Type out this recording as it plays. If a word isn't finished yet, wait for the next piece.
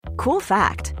Cool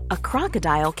fact, a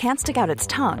crocodile can't stick out its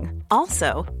tongue.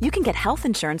 Also, you can get health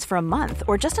insurance for a month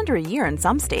or just under a year in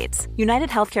some states. United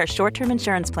Healthcare short-term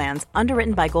insurance plans,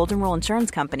 underwritten by Golden Rule Insurance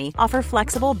Company, offer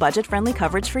flexible, budget-friendly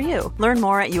coverage for you. Learn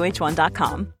more at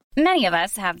uh1.com. Many of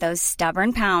us have those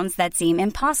stubborn pounds that seem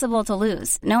impossible to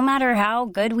lose, no matter how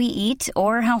good we eat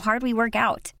or how hard we work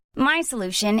out. My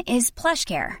solution is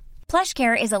PlushCare.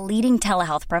 PlushCare is a leading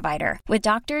telehealth provider with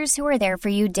doctors who are there for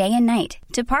you day and night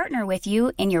to partner with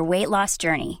you in your weight loss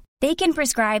journey. They can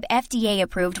prescribe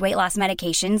FDA-approved weight loss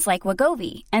medications like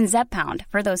Wegovy and Zepbound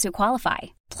for those who qualify.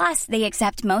 Plus, they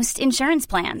accept most insurance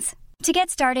plans. To get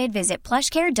started, visit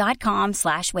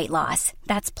plushcare.com/weightloss.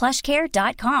 That's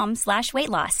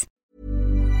plushcare.com/weightloss.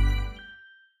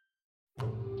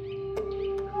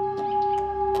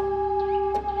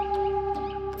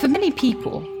 For many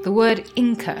people, the word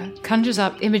Inca conjures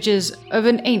up images of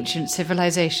an ancient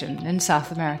civilization in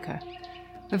South America,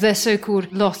 of their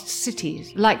so-called lost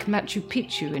cities, like Machu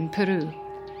Picchu in Peru.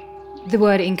 The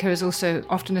word Inca is also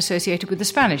often associated with the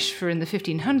Spanish, for in the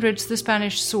 1500s, the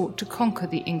Spanish sought to conquer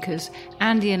the Incas'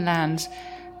 Andean lands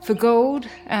for gold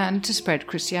and to spread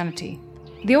Christianity.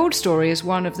 The old story is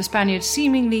one of the Spaniards'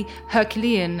 seemingly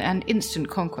Herculean and instant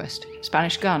conquest.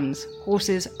 Spanish guns,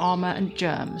 horses, armour and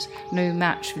germs, no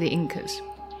match for the Incas.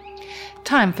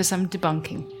 Time for some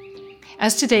debunking.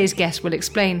 As today's guest will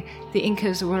explain, the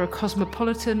Incas were a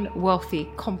cosmopolitan, wealthy,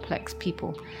 complex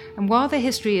people. And while their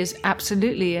history is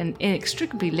absolutely and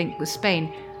inextricably linked with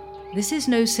Spain, this is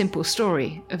no simple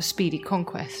story of speedy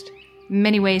conquest. In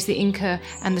many ways, the Inca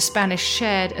and the Spanish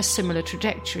shared a similar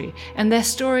trajectory, and their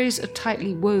stories are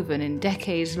tightly woven in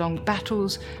decades-long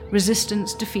battles,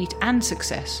 resistance, defeat, and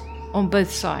success on both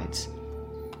sides.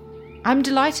 I'm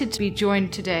delighted to be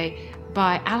joined today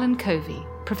by Alan Covey,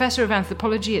 Professor of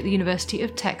Anthropology at the University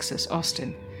of Texas,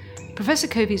 Austin. Professor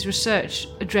Covey's research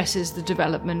addresses the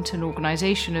development and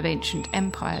organization of ancient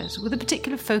empires, with a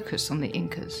particular focus on the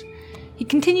Incas. He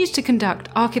continues to conduct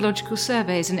archaeological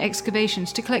surveys and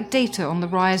excavations to collect data on the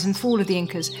rise and fall of the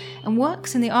Incas, and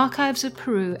works in the archives of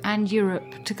Peru and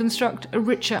Europe to construct a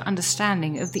richer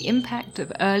understanding of the impact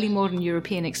of early modern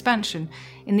European expansion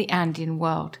in the Andean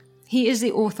world. He is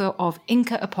the author of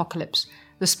Inca Apocalypse,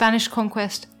 The Spanish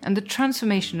Conquest and the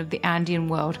Transformation of the Andean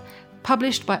World,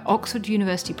 published by Oxford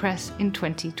University Press in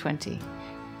 2020.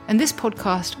 And this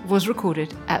podcast was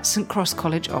recorded at St Cross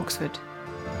College, Oxford.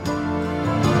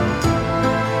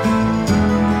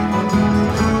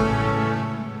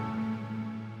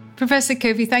 Professor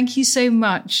Covey, thank you so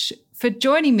much for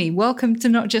joining me. Welcome to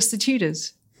Not Just the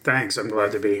Tudors. Thanks. I'm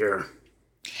glad to be here.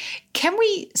 Can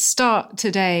we start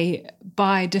today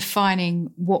by defining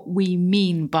what we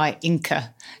mean by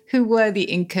Inca? Who were the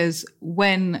Incas?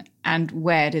 When and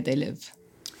where did they live?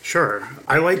 Sure.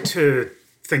 I like to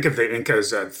think of the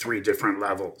Incas at three different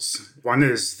levels. One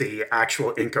is the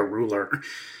actual Inca ruler.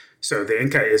 So the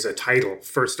Inca is a title,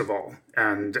 first of all,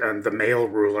 and the male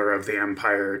ruler of the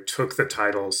empire took the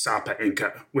title Sapa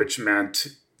Inca, which meant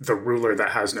the ruler that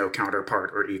has no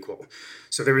counterpart or equal.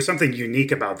 So there was something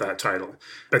unique about that title.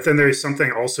 But then there's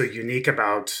something also unique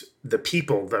about the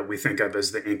people that we think of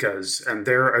as the Incas, and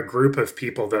they're a group of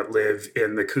people that live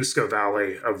in the Cusco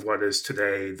Valley of what is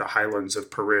today the highlands of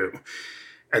Peru.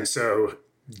 And so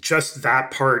just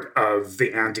that part of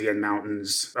the Andean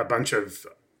Mountains, a bunch of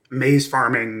maize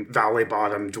farming, valley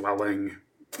bottom dwelling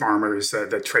farmers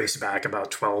that trace back about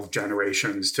 12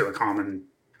 generations to a common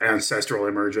ancestral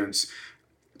emergence.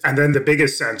 And then the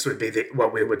biggest sense would be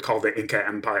what we would call the Inca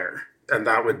Empire. And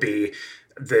that would be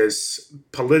this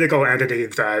political entity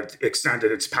that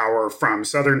extended its power from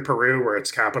southern Peru, where its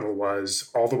capital was,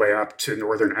 all the way up to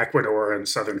northern Ecuador and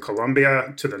southern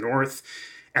Colombia to the north,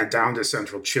 and down to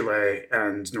central Chile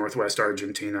and northwest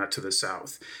Argentina to the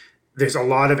south. There's a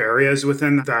lot of areas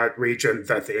within that region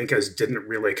that the Incas didn't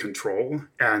really control,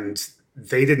 and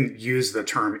they didn't use the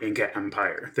term Inca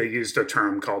Empire. They used a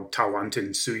term called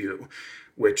Tawantinsuyu,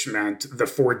 which meant the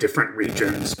four different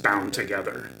regions bound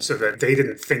together, so that they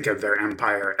didn't think of their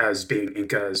empire as being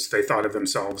Incas. They thought of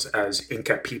themselves as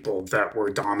Inca people that were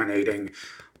dominating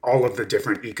all of the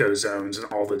different ecozones and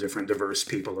all the different diverse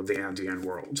people of the Andean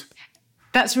world.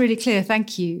 That's really clear.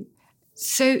 Thank you.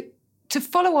 So to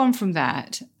follow on from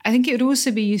that, I think it would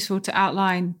also be useful to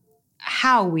outline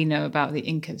how we know about the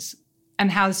Incas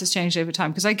and how this has changed over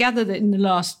time. Because I gather that in the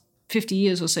last 50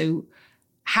 years or so,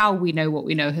 how we know what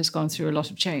we know has gone through a lot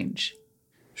of change.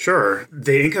 Sure.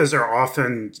 The Incas are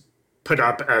often put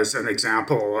up as an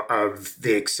example of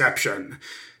the exception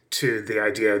to the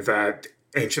idea that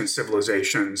ancient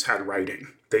civilizations had writing.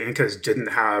 The Incas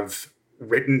didn't have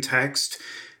written text.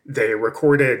 They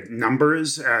recorded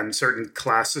numbers and certain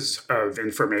classes of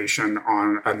information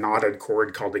on a knotted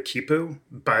cord called a quipu,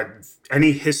 but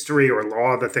any history or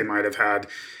law that they might have had,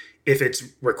 if it's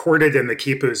recorded in the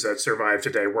quipus that survive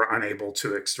today, we're unable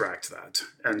to extract that.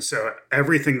 And so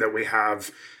everything that we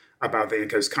have about the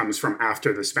Incas comes from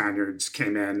after the Spaniards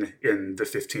came in the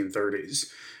 1530s.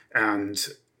 And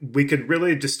we could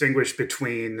really distinguish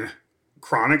between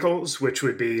chronicles, which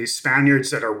would be Spaniards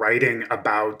that are writing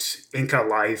about Inca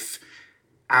life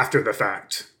after the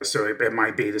fact. So it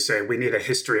might be to say, we need a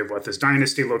history of what this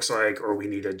dynasty looks like, or we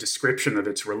need a description of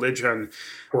its religion,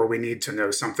 or we need to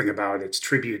know something about its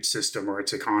tribute system or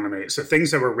its economy. So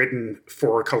things that were written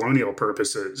for colonial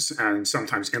purposes and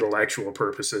sometimes intellectual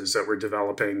purposes that were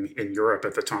developing in Europe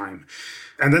at the time.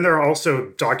 And then there are also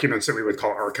documents that we would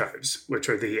call archives, which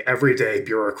are the everyday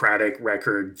bureaucratic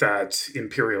record that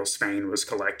Imperial Spain was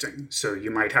collecting. So you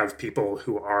might have people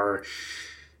who are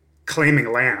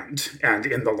claiming land, and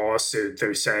in the lawsuit,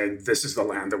 they're saying this is the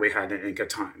land that we had in Inca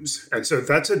times. And so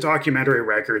that's a documentary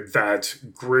record that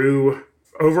grew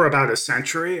over about a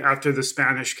century after the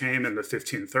Spanish came in the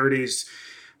 1530s.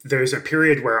 There's a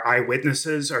period where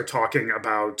eyewitnesses are talking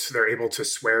about, they're able to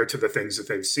swear to the things that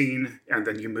they've seen. And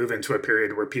then you move into a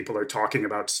period where people are talking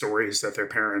about stories that their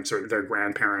parents or their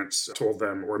grandparents told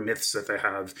them, or myths that they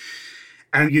have.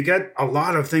 And you get a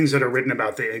lot of things that are written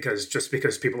about the Incas just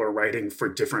because people are writing for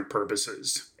different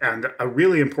purposes. And a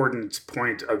really important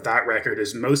point of that record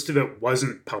is most of it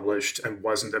wasn't published and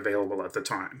wasn't available at the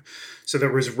time. So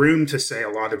there was room to say a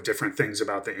lot of different things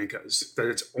about the Incas. That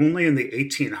it's only in the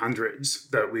 1800s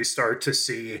that we start to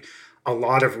see a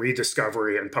lot of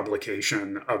rediscovery and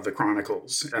publication of the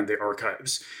chronicles and the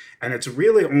archives. And it's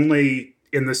really only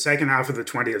in the second half of the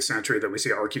 20th century that we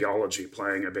see archaeology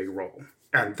playing a big role.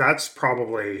 And that's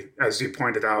probably, as you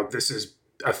pointed out, this is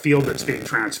a field that's being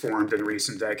transformed in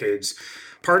recent decades.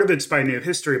 Part of it's by new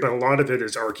history, but a lot of it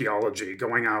is archaeology,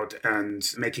 going out and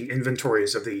making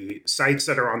inventories of the sites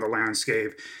that are on the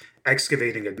landscape,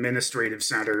 excavating administrative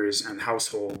centers and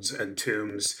households and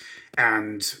tombs.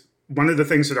 And one of the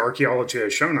things that archaeology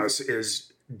has shown us is,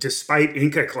 despite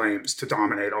Inca claims to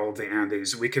dominate all of the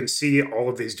Andes, we can see all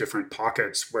of these different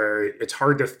pockets where it's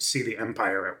hard to see the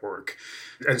empire at work.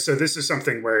 And so this is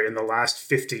something where in the last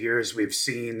 50 years, we've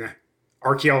seen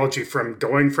archaeology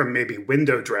going from maybe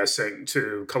window dressing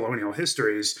to colonial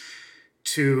histories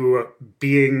to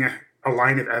being a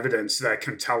line of evidence that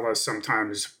can tell us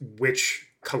sometimes which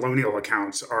colonial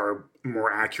accounts are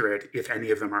more accurate, if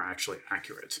any of them are actually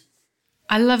accurate.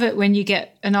 I love it when you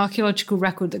get an archaeological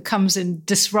record that comes and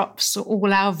disrupts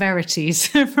all our verities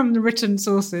from the written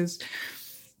sources.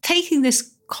 Taking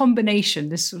this combination,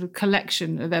 this sort of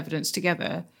collection of evidence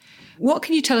together, what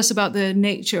can you tell us about the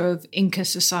nature of Inca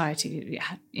society?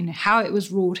 You know, how it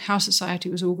was ruled, how society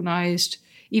was organized,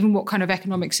 even what kind of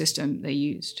economic system they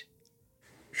used?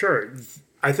 Sure.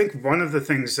 I think one of the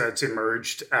things that's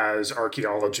emerged as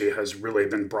archaeology has really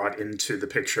been brought into the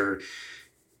picture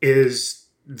is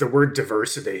the word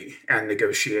diversity and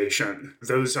negotiation.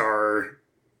 Those are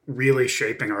really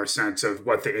shaping our sense of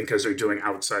what the Incas are doing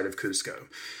outside of Cusco.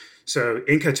 So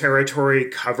Inca territory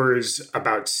covers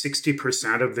about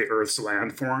 60% of the Earth's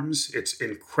landforms. It's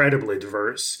incredibly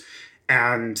diverse.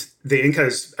 And the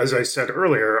Incas, as I said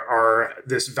earlier, are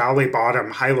this valley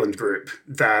bottom highland group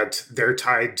that they're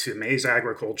tied to maize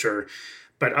agriculture.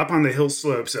 But up on the hill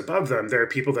slopes above them, there are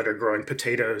people that are growing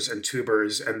potatoes and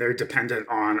tubers, and they're dependent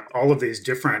on all of these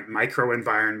different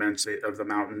microenvironments of the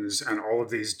mountains and all of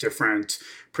these different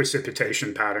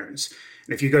precipitation patterns.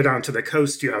 And if you go down to the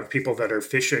coast, you have people that are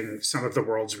fishing some of the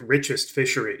world's richest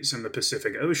fisheries in the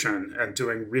Pacific Ocean and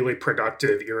doing really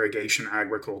productive irrigation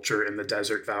agriculture in the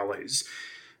desert valleys.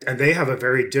 And they have a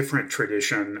very different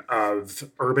tradition of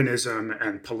urbanism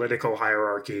and political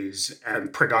hierarchies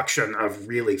and production of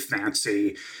really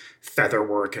fancy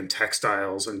featherwork and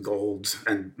textiles and gold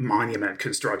and monument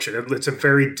construction. It's a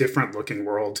very different looking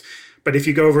world. But if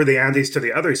you go over the Andes to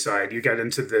the other side, you get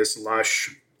into this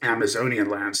lush Amazonian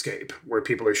landscape where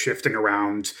people are shifting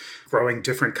around, growing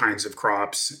different kinds of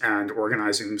crops and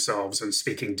organizing themselves and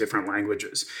speaking different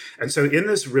languages. And so in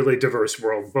this really diverse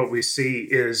world, what we see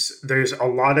is there's a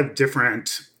lot of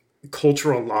different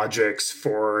cultural logics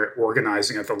for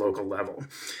organizing at the local level.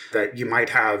 That you might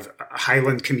have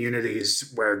highland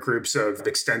communities where groups of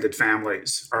extended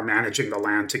families are managing the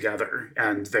land together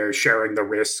and they're sharing the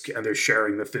risk and they're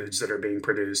sharing the foods that are being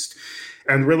produced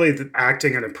and really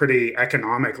acting in a pretty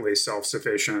economically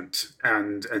self-sufficient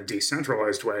and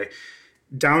decentralized way.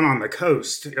 Down on the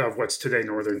coast of what's today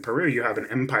northern Peru, you have an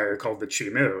empire called the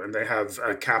Chimu, and they have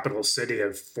a capital city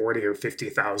of 40 or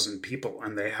 50,000 people,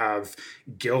 and they have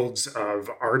guilds of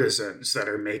artisans that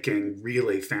are making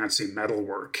really fancy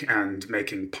metalwork and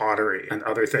making pottery and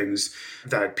other things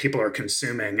that people are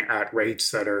consuming at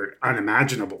rates that are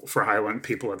unimaginable for highland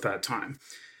people at that time.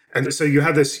 And so you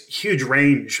have this huge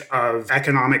range of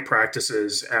economic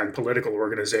practices and political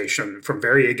organization, from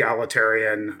very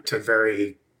egalitarian to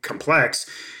very complex.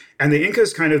 And the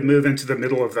Incas kind of move into the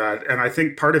middle of that. And I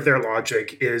think part of their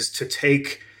logic is to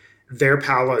take their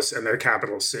palace and their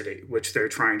capital city, which they're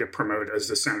trying to promote as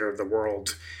the center of the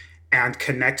world, and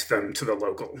connect them to the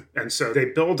local. And so they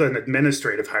build an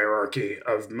administrative hierarchy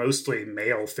of mostly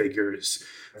male figures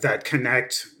that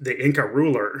connect the Inca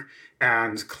ruler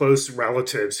and close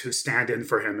relatives who stand in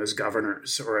for him as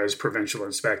governors or as provincial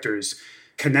inspectors,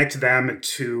 connect them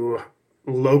to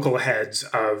local heads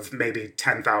of maybe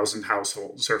 10,000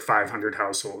 households or 500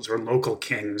 households, or local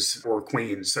kings or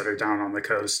queens that are down on the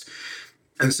coast.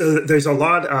 And so there's a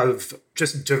lot of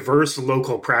just diverse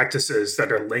local practices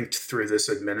that are linked through this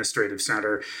administrative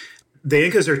center. The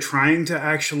Incas are trying to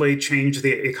actually change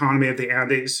the economy of the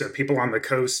Andes. So people on the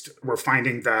coast were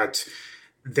finding that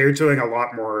they're doing a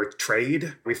lot more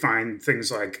trade. We find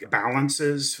things like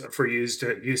balances for use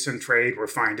in trade. We're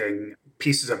finding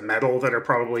pieces of metal that are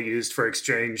probably used for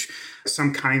exchange,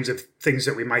 some kinds of things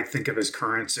that we might think of as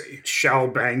currency, shell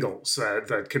bangles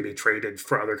that can be traded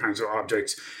for other kinds of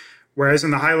objects. Whereas in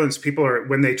the highlands, people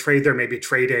when they trade, they're maybe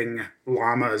trading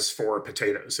llamas for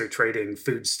potatoes. They're trading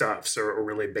foodstuffs or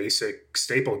really basic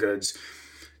staple goods.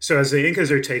 So as the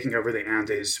Incas are taking over the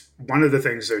Andes, one of the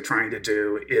things they're trying to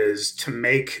do is to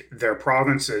make their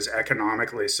provinces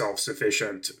economically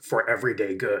self-sufficient for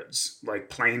everyday goods, like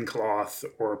plain cloth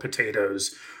or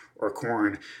potatoes or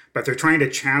corn. But they're trying to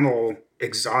channel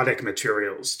exotic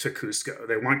materials to Cusco.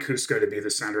 They want Cusco to be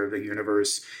the center of the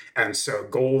universe. And so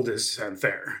gold is sent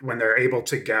there. When they're able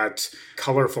to get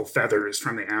colorful feathers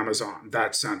from the Amazon,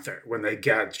 that's sent there. When they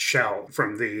get shell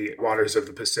from the waters of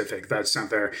the Pacific, that's sent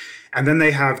there. And then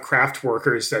they have craft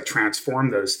workers that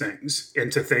transform those things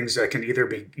into things that can either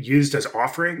be used as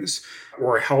offerings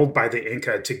or held by the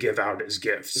Inca to give out as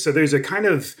gifts. So there's a kind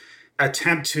of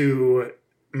attempt to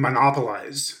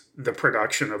monopolize the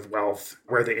production of wealth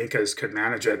where the Incas could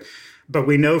manage it. But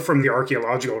we know from the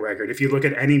archaeological record, if you look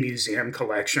at any museum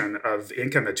collection of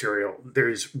Inca material,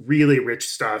 there's really rich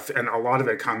stuff. And a lot of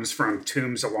it comes from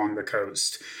tombs along the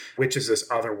coast, which is this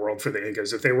other world for the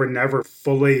Incas, that they were never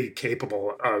fully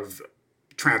capable of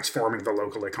transforming the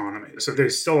local economy. So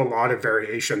there's still a lot of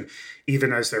variation,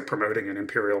 even as they're promoting an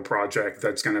imperial project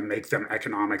that's going to make them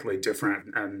economically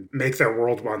different and make their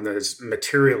world one that is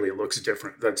materially looks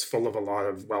different, that's full of a lot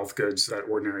of wealth goods that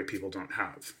ordinary people don't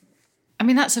have. I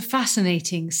mean, that's a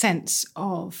fascinating sense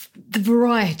of the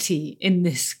variety in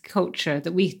this culture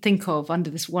that we think of under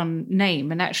this one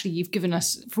name. And actually, you've given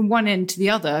us from one end to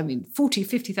the other. I mean, 40,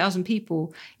 50,000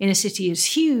 people in a city is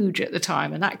huge at the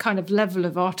time. And that kind of level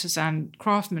of artisan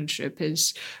craftsmanship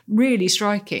is really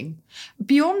striking.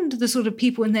 Beyond the sort of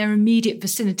people in their immediate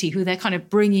vicinity who they're kind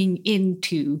of bringing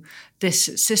into this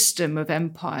system of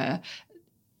empire,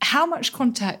 how much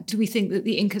contact do we think that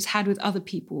the Incas had with other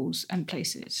peoples and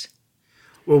places?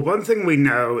 Well, one thing we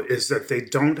know is that they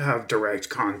don't have direct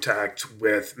contact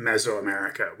with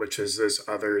Mesoamerica, which is this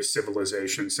other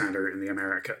civilization center in the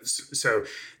Americas. So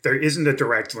there isn't a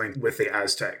direct link with the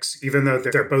Aztecs, even though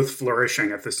they're both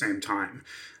flourishing at the same time.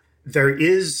 There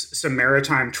is some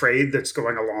maritime trade that's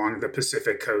going along the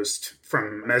Pacific coast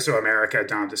from Mesoamerica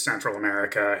down to Central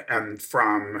America and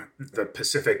from the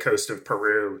Pacific coast of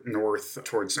Peru north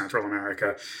towards Central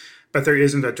America, but there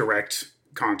isn't a direct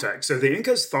contact. So the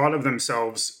Incas thought of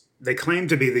themselves, they claim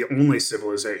to be the only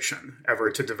civilization ever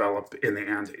to develop in the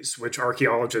Andes, which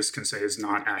archaeologists can say is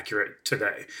not accurate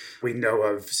today. We know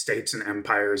of states and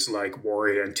empires like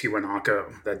Wari and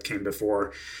Tiwanaku that came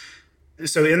before.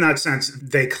 So in that sense,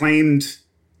 they claimed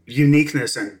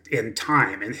uniqueness in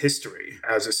time, in history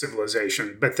as a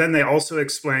civilization, but then they also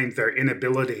explained their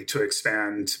inability to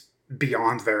expand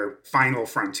beyond their final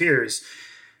frontiers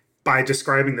by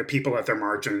describing the people at their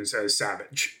margins as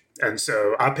savage. And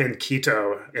so up in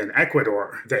Quito in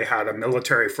Ecuador, they had a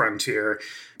military frontier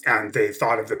and they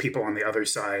thought of the people on the other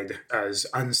side as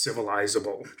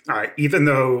uncivilizable, even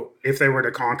though if they were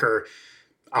to conquer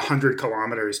 100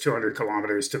 kilometers, 200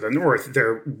 kilometers to the north,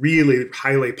 they're really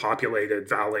highly populated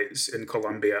valleys in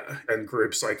Colombia, and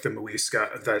groups like the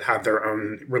Muisca that have their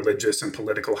own religious and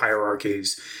political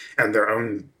hierarchies and their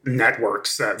own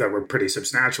networks that were pretty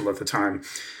substantial at the time.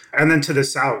 And then to the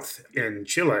south in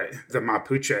Chile, the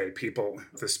Mapuche people,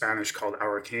 the Spanish called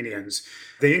Araucanians,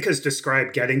 the Incas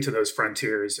described getting to those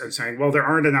frontiers and saying, well, there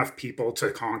aren't enough people to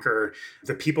conquer.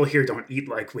 The people here don't eat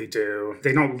like we do.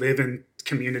 They don't live in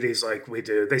communities like we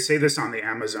do. They say this on the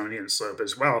Amazonian slope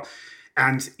as well.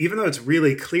 And even though it's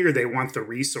really clear they want the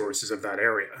resources of that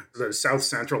area, the South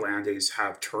Central Andes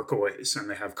have turquoise and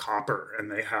they have copper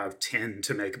and they have tin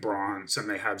to make bronze and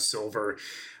they have silver.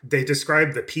 They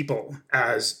describe the people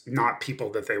as not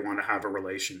people that they want to have a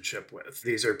relationship with.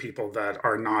 These are people that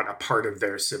are not a part of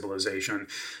their civilization.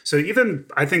 So even,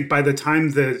 I think, by the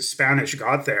time the Spanish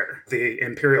got there, the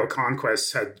imperial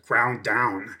conquests had ground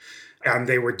down. And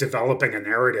they were developing a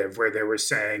narrative where they were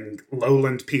saying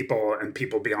lowland people and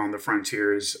people beyond the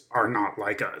frontiers are not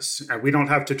like us. And we don't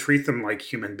have to treat them like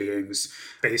human beings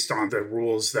based on the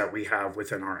rules that we have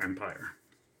within our empire.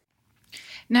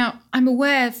 Now, I'm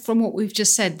aware from what we've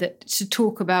just said that to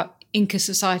talk about Inca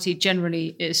society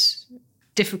generally is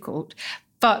difficult,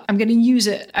 but I'm going to use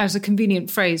it as a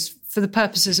convenient phrase for the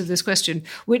purposes of this question,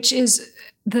 which is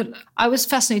that I was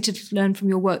fascinated to learn from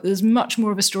your work that there's much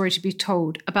more of a story to be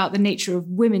told about the nature of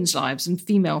women's lives and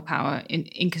female power in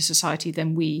Inca society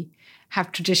than we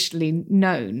have traditionally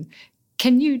known.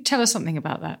 Can you tell us something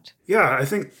about that? Yeah, I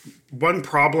think one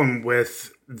problem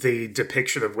with the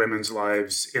depiction of women's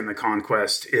lives in the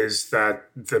conquest is that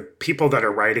the people that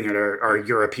are writing it are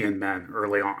European men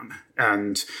early on.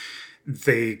 And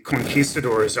the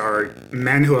conquistadors are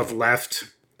men who have left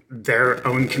their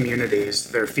own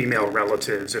communities, their female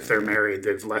relatives. If they're married,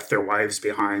 they've left their wives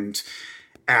behind,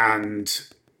 and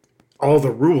all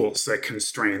the rules that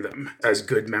constrain them as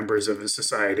good members of the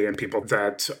society and people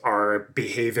that are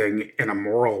behaving in a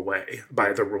moral way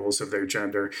by the rules of their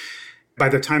gender. By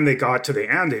the time they got to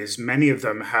the Andes, many of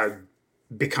them had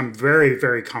become very,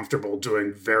 very comfortable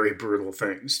doing very brutal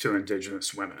things to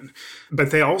indigenous women. But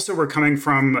they also were coming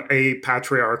from a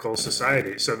patriarchal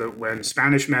society, so that when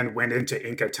Spanish men went into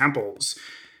Inca temples,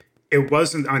 it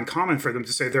wasn't uncommon for them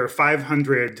to say there are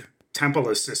 500 temple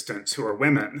assistants who are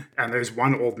women, and there's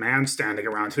one old man standing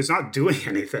around who's not doing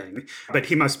anything, but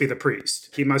he must be the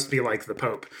priest. He must be like the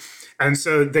Pope. And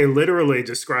so they literally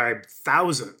described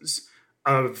thousands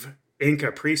of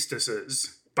Inca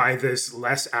priestesses by this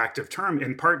less active term,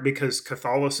 in part because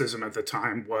Catholicism at the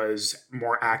time was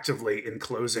more actively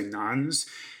enclosing nuns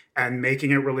and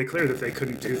making it really clear that they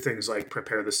couldn't do things like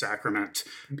prepare the sacrament,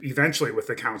 eventually with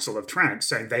the Council of Trent,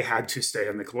 saying they had to stay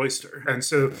in the cloister. And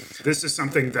so this is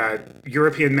something that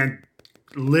European men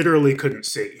literally couldn't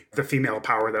see, the female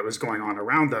power that was going on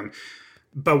around them.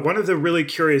 But one of the really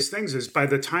curious things is by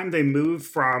the time they moved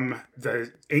from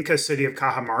the Inca city of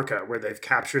Cajamarca, where they've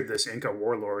captured this Inca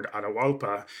warlord,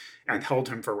 Atahualpa, and held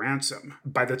him for ransom,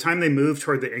 by the time they moved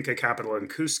toward the Inca capital in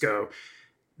Cusco,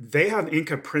 they have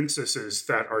Inca princesses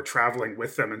that are traveling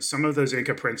with them. And some of those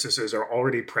Inca princesses are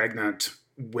already pregnant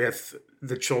with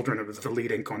the children of the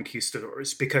leading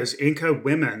conquistadors, because Inca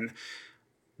women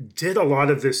did a lot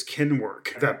of this kin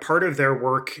work, that part of their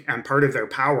work and part of their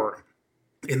power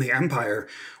in the empire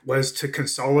was to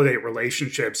consolidate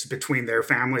relationships between their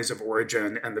families of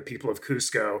origin and the people of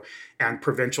Cusco and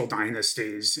provincial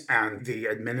dynasties and the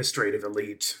administrative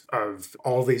elite of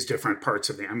all these different parts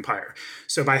of the empire.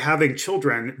 So by having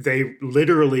children, they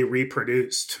literally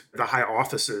reproduced the high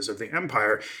offices of the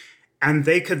empire. And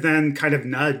they could then kind of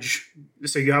nudge.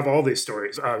 So you have all these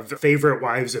stories of favorite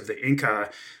wives of the Inca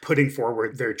putting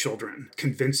forward their children,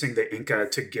 convincing the Inca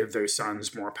to give their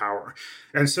sons more power.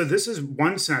 And so this is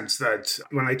one sense that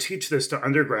when I teach this to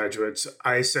undergraduates,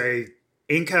 I say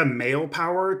Inca male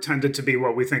power tended to be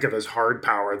what we think of as hard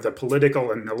power, the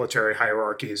political and military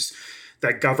hierarchies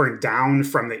that govern down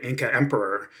from the Inca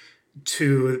emperor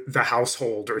to the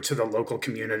household or to the local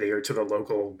community or to the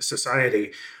local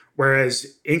society.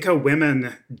 Whereas Inca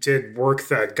women did work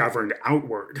that governed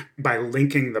outward by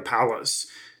linking the palace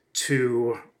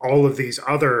to all of these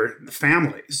other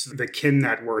families, the kin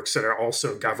networks that are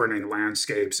also governing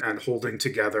landscapes and holding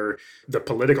together the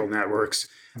political networks.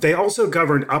 They also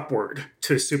governed upward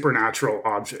to supernatural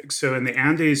objects. So in the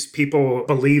Andes, people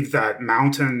believed that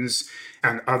mountains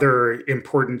and other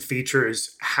important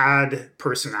features had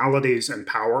personalities and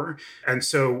power. And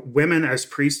so women as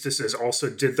priestesses also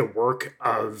did the work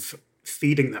of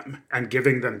feeding them and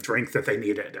giving them drink that they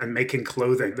needed and making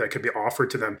clothing that could be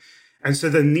offered to them. And so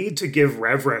the need to give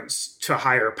reverence to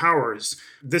higher powers,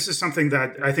 this is something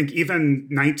that I think even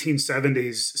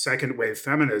 1970s second wave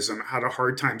feminism had a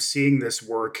hard time seeing this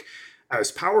work as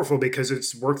powerful because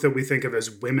it's work that we think of as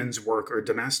women's work or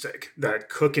domestic, that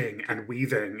cooking and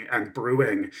weaving and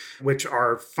brewing, which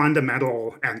are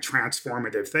fundamental and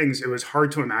transformative things, it was hard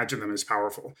to imagine them as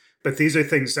powerful. But these are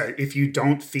things that if you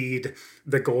don't feed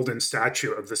the golden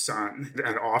statue of the sun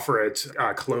and offer it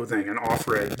clothing and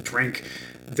offer it drink,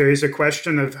 there is a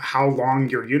question of how long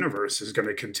your universe is going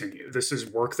to continue. This is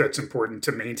work that's important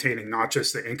to maintaining not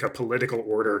just the Inca political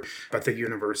order, but the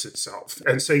universe itself.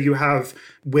 And so you have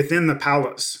within the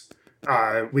palace,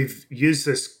 we've used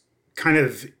this kind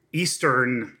of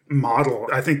Eastern model.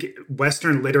 I think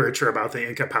Western literature about the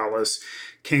Inca palace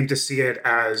came to see it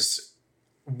as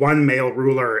one male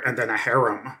ruler and then a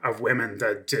harem of women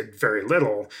that did very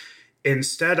little.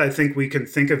 Instead, I think we can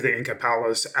think of the Inca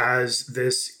palace as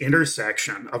this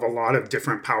intersection of a lot of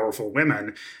different powerful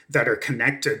women that are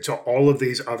connected to all of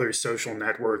these other social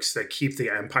networks that keep the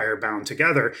empire bound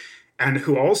together, and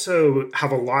who also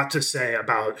have a lot to say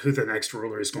about who the next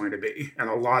ruler is going to be, and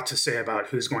a lot to say about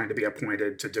who's going to be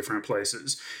appointed to different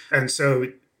places. And so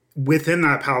within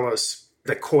that palace,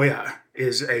 the Koya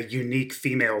is a unique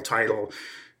female title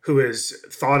who is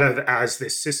thought of as the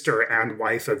sister and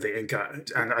wife of the Inca.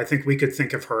 And I think we could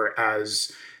think of her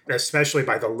as, especially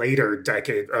by the later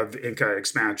decade of Inca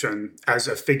expansion, as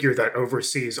a figure that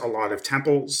oversees a lot of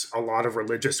temples, a lot of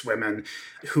religious women,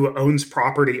 who owns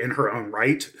property in her own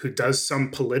right, who does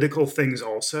some political things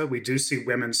also. We do see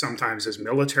women sometimes as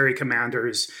military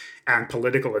commanders and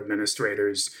political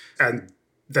administrators. And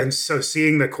then so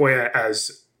seeing the Koya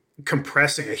as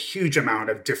compressing a huge amount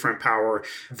of different power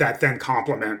that then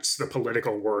complements the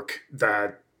political work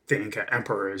that the Inca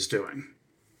emperor is doing.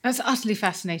 That's utterly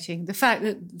fascinating. The fact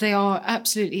that they are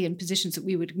absolutely in positions that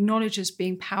we would acknowledge as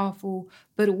being powerful,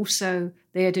 but also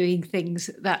they are doing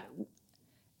things that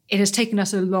it has taken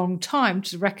us a long time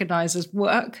to recognize as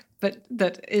work, but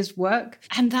that is work.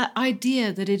 And that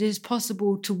idea that it is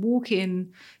possible to walk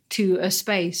in to a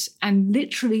space and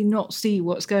literally not see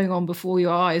what's going on before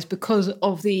your eyes because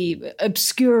of the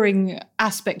obscuring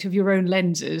aspect of your own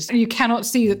lenses. And you cannot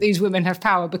see that these women have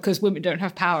power because women don't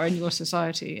have power in your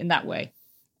society in that way.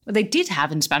 Well, they did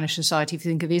have in Spanish society, if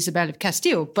you think of Isabel of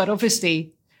Castile, but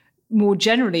obviously more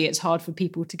generally it's hard for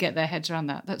people to get their heads around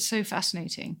that. That's so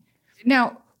fascinating.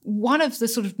 Now, one of the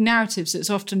sort of narratives that's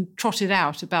often trotted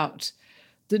out about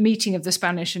the meeting of the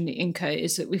Spanish and the Inca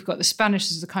is that we've got the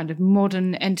Spanish as a kind of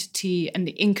modern entity and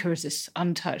the Inca as this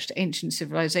untouched ancient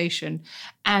civilization.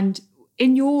 And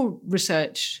in your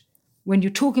research, when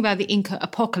you're talking about the Inca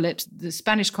Apocalypse, the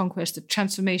Spanish conquest, the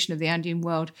transformation of the Andean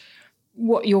world,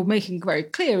 what you're making very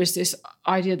clear is this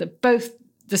idea that both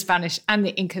the Spanish and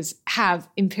the Incas have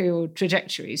imperial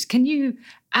trajectories. Can you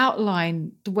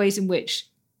outline the ways in which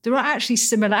there are actually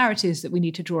similarities that we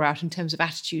need to draw out in terms of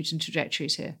attitudes and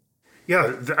trajectories here?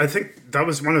 Yeah, I think that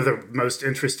was one of the most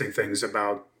interesting things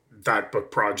about that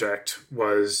book project,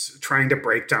 was trying to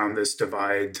break down this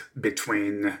divide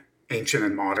between ancient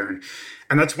and modern.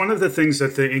 And that's one of the things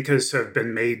that the Incas have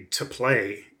been made to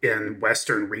play in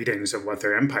Western readings of what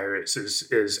their empire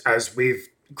is as we've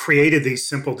created these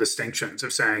simple distinctions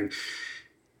of saying,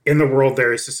 in the world,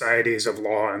 there are societies of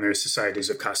law and there are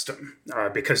societies of custom.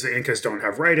 Because the Incas don't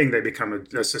have writing, they become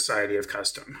a society of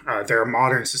custom. There are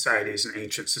modern societies and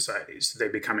ancient societies. They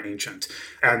become ancient.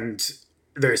 And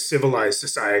there are civilized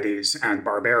societies and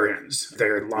barbarians.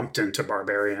 They're lumped into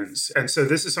barbarians. And so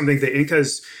this is something the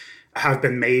Incas have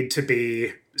been made to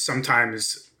be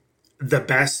sometimes the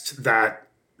best that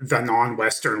the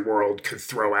non-Western world could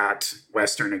throw at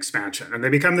Western expansion. And they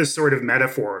become this sort of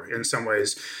metaphor in some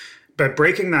ways. But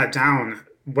breaking that down,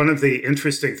 one of the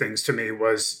interesting things to me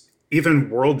was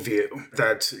even worldview,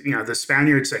 that, the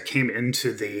Spaniards that came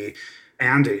into the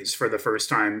Andes for the first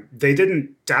time, they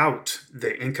didn't doubt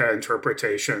the Inca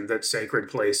interpretation that sacred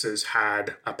places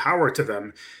had a power to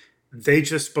them. They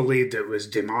just believed it was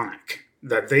demonic,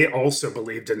 that they also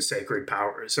believed in sacred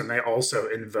powers, and they also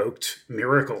invoked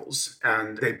miracles,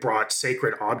 and they brought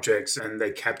sacred objects, and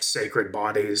they kept sacred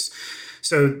bodies.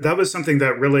 So that was something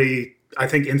that really, I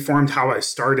think, informed how I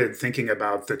started thinking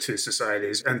about the two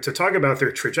societies. And to talk about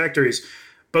their trajectories,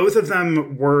 both of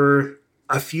them were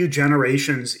a few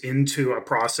generations into a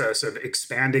process of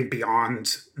expanding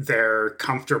beyond their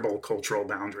comfortable cultural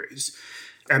boundaries.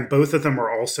 And both of them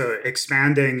were also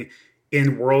expanding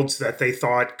in worlds that they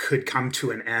thought could come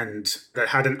to an end, that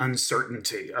had an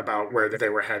uncertainty about where they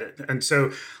were headed. And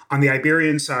so on the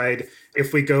Iberian side,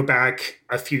 if we go back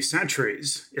a few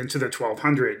centuries into the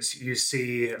 1200s, you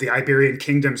see the Iberian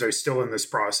kingdoms are still in this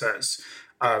process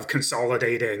of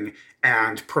consolidating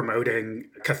and promoting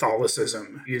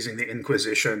Catholicism, using the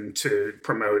Inquisition to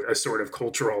promote a sort of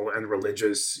cultural and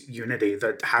religious unity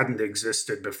that hadn't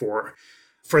existed before.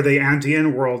 For the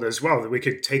Andean world as well, we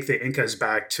could take the Incas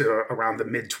back to around the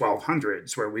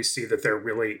mid-1200s, where we see that they're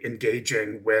really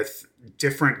engaging with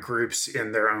different groups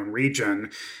in their own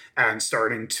region and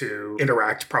starting to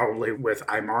interact probably with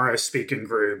Aymara-speaking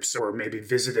groups, or maybe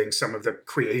visiting some of the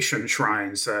creation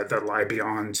shrines that lie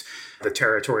beyond the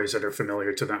territories that are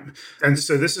familiar to them. And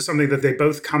so this is something that they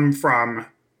both come from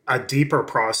a deeper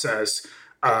process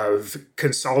of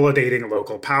consolidating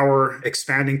local power,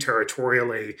 expanding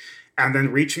territorially, and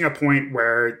then reaching a point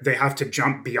where they have to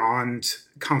jump beyond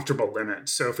comfortable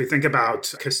limits. So if we think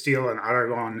about Castile and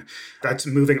Aragon, that's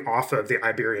moving off of the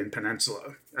Iberian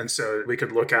Peninsula. And so we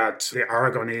could look at the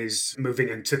Aragonese moving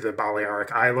into the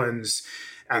Balearic Islands,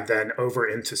 and then over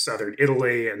into southern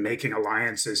Italy and making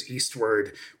alliances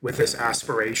eastward with this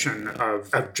aspiration of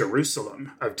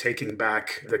Jerusalem, of taking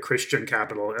back the Christian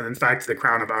capital. And in fact, the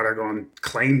Crown of Aragon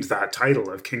claimed that title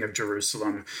of King of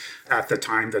Jerusalem at the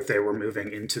time that they were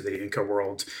moving into the Inca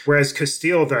world. Whereas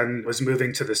Castile then was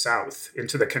moving to the south,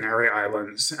 into the Canary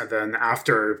Islands, and then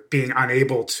after being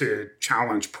unable to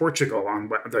challenge Portugal on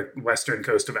the western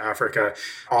coast of Africa,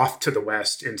 off to the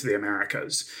west into the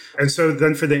Americas. And so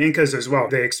then for the Incas as well,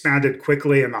 they expanded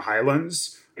quickly in the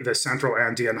highlands, the central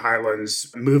Andean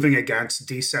highlands, moving against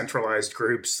decentralized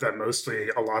groups that mostly,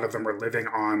 a lot of them were living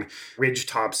on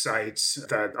ridgetop sites,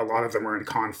 that a lot of them were in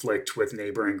conflict with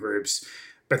neighboring groups.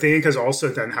 But the Incas also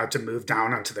then had to move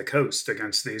down onto the coast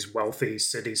against these wealthy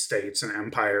city-states and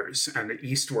empires, and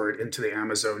eastward into the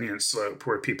Amazonian slope,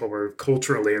 where people were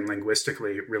culturally and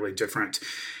linguistically really different.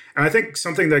 And I think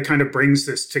something that kind of brings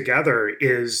this together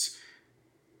is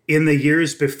in the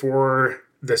years before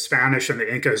the Spanish and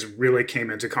the Incas really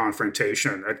came into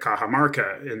confrontation at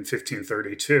Cajamarca in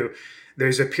 1532,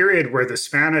 there's a period where the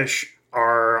Spanish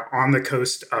are on the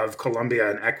coast of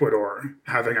Colombia and Ecuador,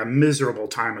 having a miserable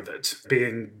time of it,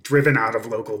 being driven out of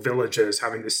local villages,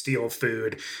 having to steal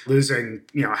food, losing,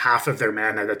 half of their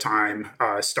men at a time,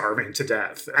 starving to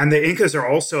death. And the Incas are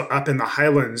also up in the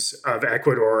highlands of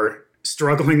Ecuador,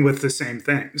 struggling with the same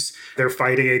things. They're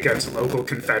fighting against local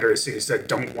confederacies that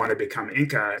don't want to become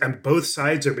Inca, and both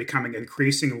sides are becoming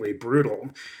increasingly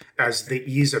brutal as the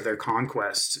ease of their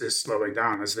conquests is slowing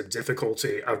down, as the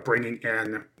difficulty of bringing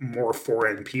in more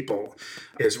foreign people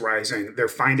is rising. They're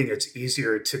finding it's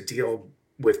easier to deal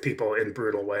with people in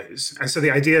brutal ways. And so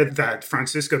the idea that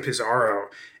Francisco Pizarro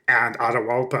and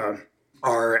Atahualpa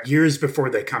are years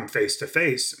before they come face to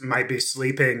face, might be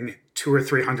sleeping 200 or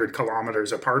 300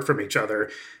 kilometers apart from each other,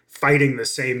 fighting the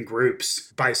same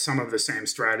groups by some of the same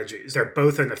strategies. They're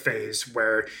both in a phase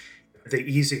where the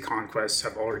easy conquests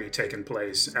have already taken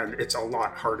place, and it's a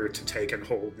lot harder to take and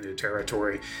hold new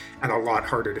territory, and a lot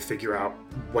harder to figure out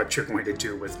what you're going to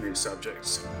do with new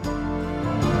subjects.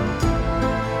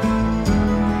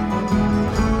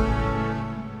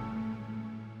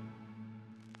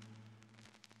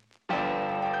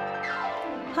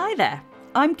 Hi there,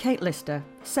 I'm Kate Lister,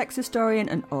 sex historian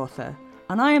and author,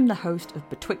 and I am the host of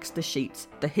Betwixt the Sheets,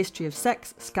 the history of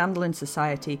sex, scandal and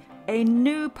society, a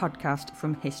new podcast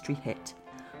from History Hit.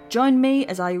 Join me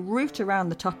as I root around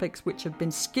the topics which have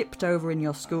been skipped over in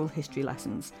your school history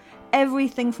lessons.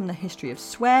 Everything from the history of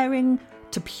swearing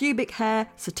to pubic hair,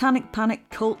 satanic panic,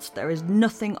 cults, there is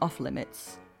nothing off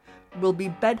limits. We'll be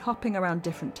bed-hopping around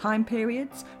different time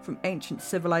periods, from ancient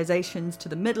civilizations to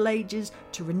the Middle Ages,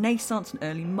 to Renaissance and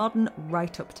early modern,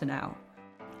 right up to now.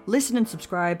 Listen and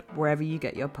subscribe wherever you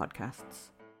get your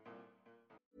podcasts.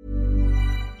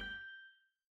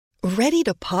 Ready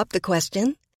to pop the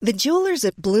question? The jewelers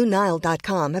at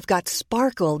BlueNile.com have got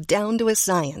sparkle down to a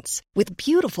science, with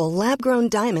beautiful lab-grown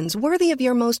diamonds worthy of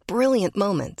your most brilliant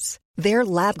moments. Their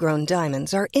lab-grown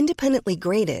diamonds are independently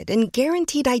graded and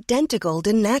guaranteed identical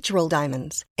to natural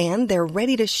diamonds, and they're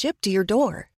ready to ship to your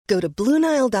door. Go to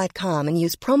BlueNile.com and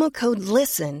use promo code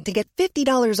LISTEN to get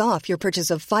 $50 off your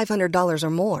purchase of $500 or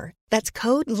more. That's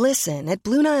code LISTEN at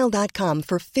BlueNile.com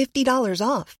for $50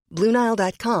 off.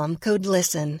 BlueNile.com, code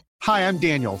LISTEN. Hi, I'm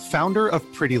Daniel, founder of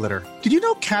Pretty Litter. Did you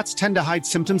know cats tend to hide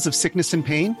symptoms of sickness and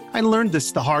pain? I learned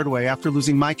this the hard way after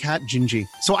losing my cat, Gingy.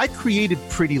 So I created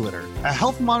Pretty Litter, a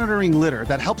health monitoring litter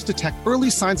that helps detect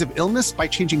early signs of illness by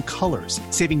changing colors,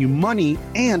 saving you money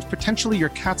and potentially your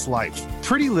cat's life.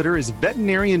 Pretty Litter is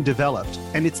veterinarian developed,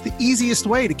 and it's the easiest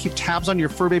way to keep tabs on your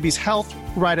fur baby's health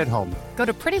right at home. Go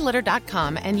to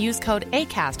prettylitter.com and use code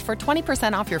ACAST for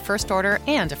 20% off your first order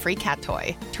and a free cat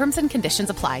toy. Terms and conditions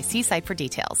apply. See site for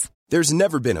details. There's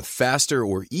never been a faster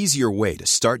or easier way to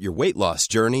start your weight loss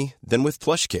journey than with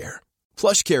PlushCare.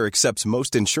 PlushCare accepts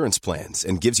most insurance plans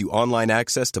and gives you online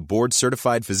access to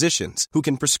board-certified physicians who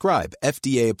can prescribe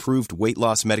FDA-approved weight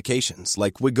loss medications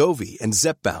like Wegovy and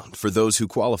Zepbound for those who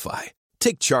qualify.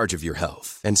 Take charge of your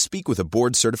health and speak with a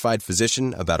board-certified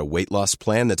physician about a weight loss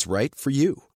plan that's right for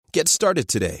you. Get started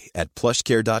today at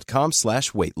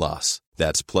plushcare.com/weight loss.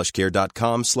 That's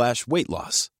plushcare.com/weight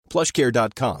loss.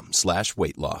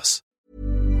 plushcare.com/weight loss.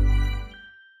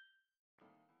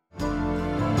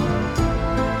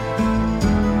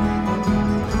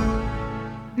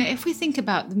 Now, if we think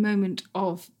about the moment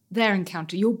of their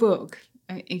encounter, your book,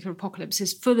 Inca Apocalypse,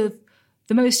 is full of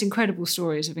the most incredible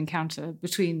stories of encounter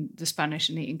between the Spanish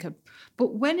and the Inca.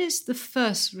 But when is the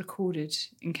first recorded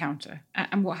encounter,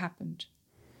 and what happened?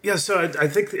 Yeah, so I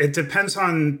think it depends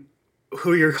on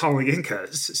who you're calling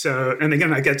Incas. So, and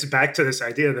again, that gets back to this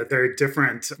idea that there are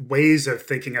different ways of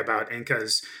thinking about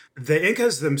Incas. The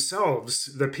Incas themselves,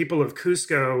 the people of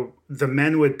Cusco, the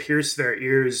men would pierce their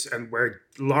ears and wear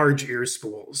large ear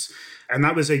spools. And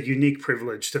that was a unique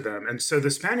privilege to them. And so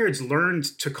the Spaniards learned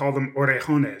to call them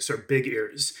orejones, or big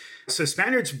ears. So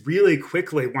Spaniards really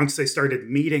quickly, once they started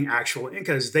meeting actual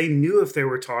Incas, they knew if they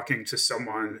were talking to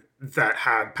someone that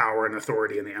had power and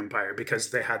authority in the empire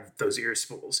because they had those ear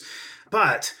spools.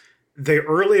 But the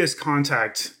earliest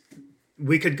contact,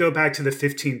 we could go back to the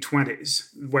 1520s,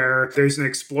 where there's an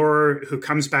explorer who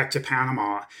comes back to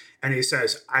Panama and he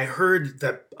says, I heard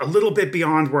that a little bit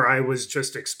beyond where I was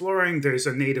just exploring, there's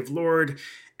a native lord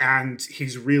and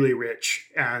he's really rich.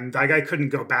 And that guy couldn't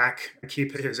go back and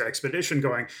keep his expedition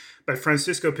going. But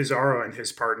Francisco Pizarro and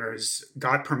his partners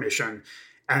got permission.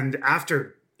 And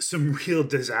after some real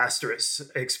disastrous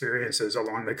experiences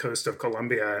along the coast of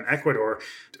Colombia and Ecuador,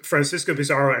 Francisco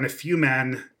Pizarro and a few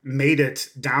men made it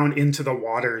down into the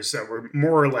waters that were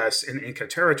more or less in Inca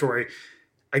territory,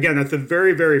 again, at the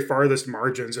very, very farthest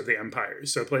margins of the empire.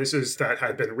 So places that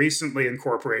had been recently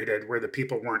incorporated where the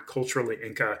people weren't culturally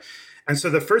Inca. And so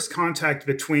the first contact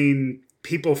between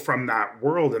people from that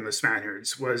world and the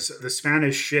Spaniards was the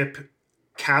Spanish ship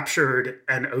captured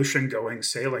an ocean-going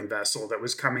sailing vessel that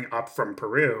was coming up from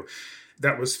Peru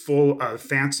that was full of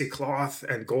fancy cloth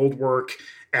and gold work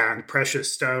and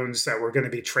precious stones that were going to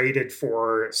be traded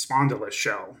for spondylus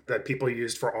shell that people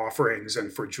used for offerings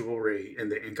and for jewelry in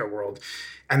the Inca world.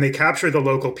 And they captured the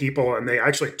local people, and they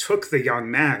actually took the young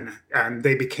men and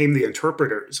they became the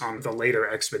interpreters on the later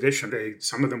expedition.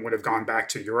 Some of them would have gone back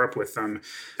to Europe with them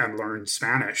and learned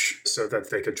Spanish so that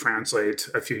they could translate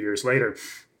a few years later.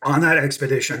 On that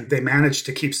expedition, they managed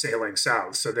to keep sailing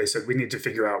south. So they said, we need to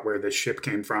figure out where this ship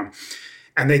came from.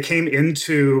 And they came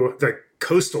into the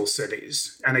coastal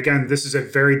cities. And again, this is a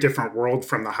very different world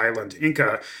from the Highland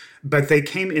Inca, but they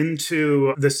came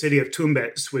into the city of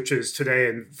Tumbes, which is today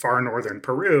in far northern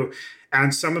Peru.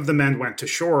 And some of the men went to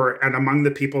shore, and among the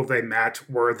people they met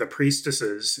were the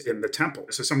priestesses in the temple.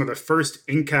 So some of the first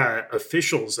Inca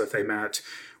officials that they met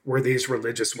were these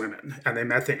religious women, and they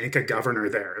met the Inca governor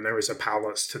there, and there was a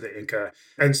palace to the Inca.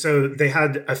 And so they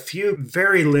had a few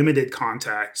very limited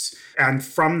contacts, and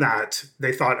from that,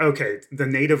 they thought, okay, the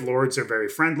native lords are very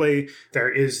friendly.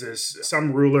 There is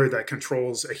some ruler that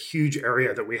controls a huge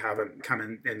area that we haven't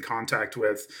come in contact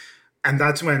with. And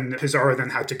that's when Pizarro then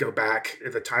had to go back.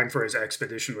 The time for his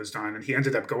expedition was done, and he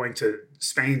ended up going to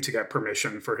Spain to get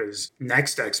permission for his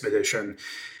next expedition.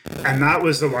 And that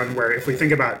was the one where, if we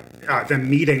think about them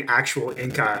meeting actual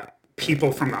Inca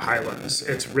people from the highlands,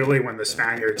 it's really when the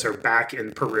Spaniards are back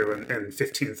in Peru in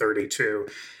 1532,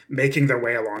 making their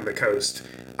way along the coast,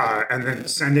 and then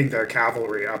sending their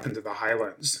cavalry up into the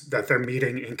highlands, that they're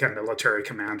meeting Inca military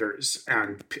commanders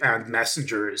and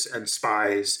messengers and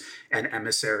spies and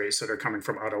emissaries that are coming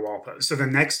from Atahualpa. So the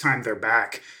next time they're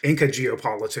back, Inca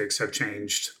geopolitics have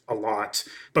changed a lot.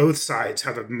 Both sides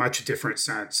have a much different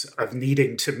sense of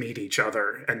needing to meet each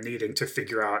other and needing to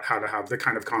figure out how to have the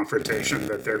kind of confrontation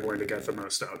that they're going to get the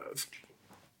most out of.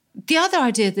 The other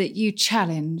idea that you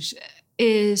challenge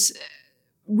is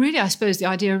really, I suppose, the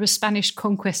idea of a Spanish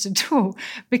conquest at all,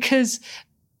 because,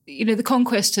 the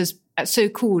conquest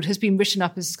so-called has been written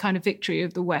up as a kind of victory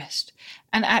of the West.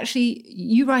 And actually,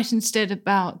 you write instead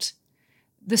about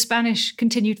the Spanish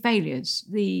continued failures,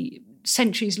 the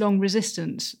centuries-long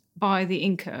resistance by the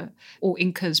Inca, or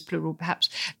Incas plural perhaps.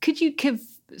 Could you give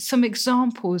some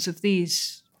examples of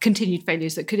these continued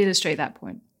failures that could illustrate that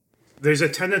point? There's a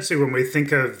tendency when we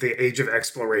think of the age of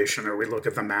exploration, or we look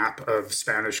at the map of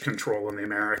Spanish control in the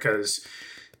Americas,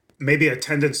 maybe a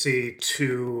tendency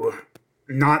to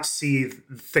not see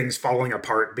things falling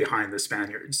apart behind the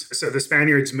Spaniards. So the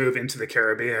Spaniards move into the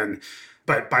Caribbean,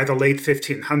 but by the late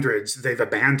 1500s, they've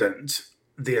abandoned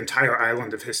the entire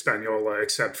island of Hispaniola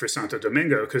except for Santo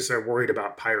Domingo because they're worried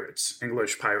about pirates,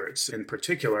 English pirates in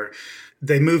particular.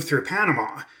 They move through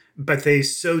Panama, but they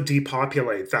so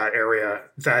depopulate that area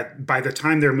that by the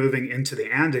time they're moving into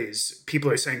the Andes,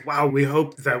 people are saying, wow, we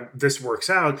hope that this works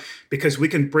out because we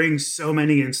can bring so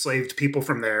many enslaved people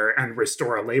from there and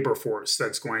restore a labor force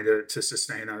that's going to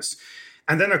sustain us.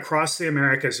 And then across the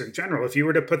Americas in general, if you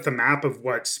were to put the map of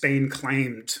what Spain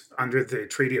claimed under the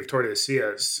Treaty of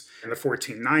Tordesillas in the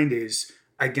 1490s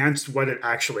against what it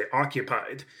actually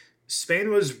occupied,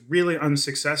 Spain was really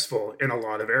unsuccessful in a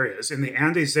lot of areas. In the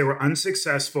Andes, they were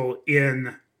unsuccessful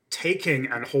in taking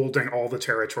and holding all the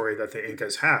territory that the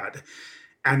Incas had.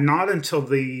 And not until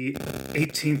the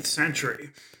 18th century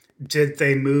did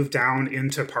they move down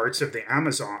into parts of the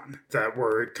Amazon that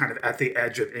were kind of at the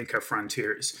edge of Inca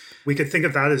frontiers. We could think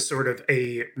of that as sort of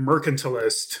a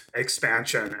mercantilist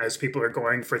expansion as people are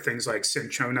going for things like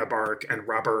cinchona bark and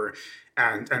rubber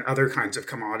and other kinds of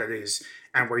commodities,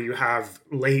 and where you have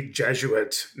late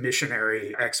Jesuit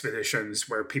missionary expeditions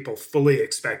where people fully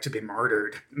expect to be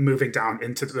martyred moving down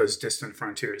into those distant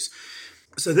frontiers.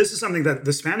 So this is something that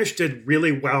the Spanish did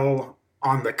really well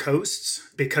on the coasts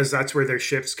because that's where their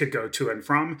ships could go to and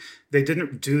from. They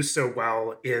didn't do so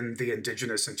well in the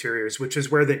indigenous interiors, which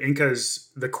is where the Incas,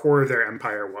 the core of their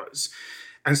empire was.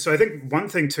 And so I think one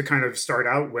thing to kind of start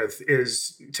out with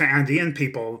is to Andean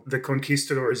people, the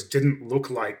conquistadors didn't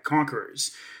look like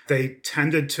conquerors. They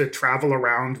tended to travel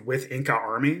around with Inca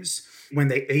armies. When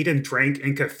they ate and drank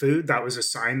Inca food, that was a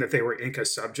sign that they were Inca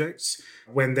subjects.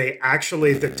 When they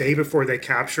actually, the day before they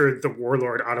captured the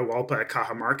warlord Atahualpa at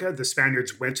Cajamarca, the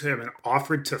Spaniards went to him and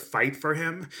offered to fight for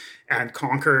him and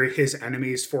conquer his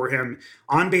enemies for him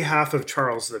on behalf of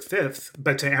Charles V.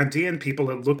 But to Andean people,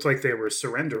 it looked like they were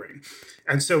surrendering.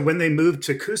 And so when they moved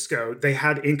to Cusco, they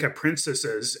had Inca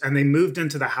princesses, and they moved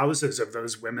into the houses of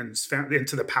those women's,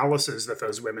 into the palaces that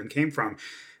those women came from.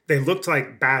 They looked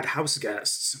like bad house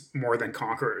guests more than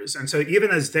conquerors. And so even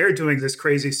as they're doing this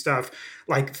crazy stuff,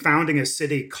 like founding a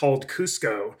city called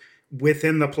Cusco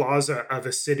within the plaza of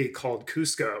a city called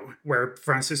Cusco, where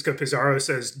Francisco Pizarro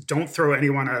says, don't throw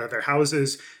anyone out of their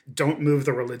houses, don't move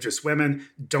the religious women,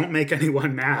 don't make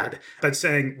anyone mad, but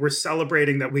saying we're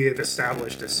celebrating that we have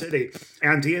established a city.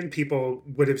 Andean people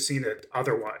would have seen it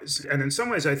otherwise. And in some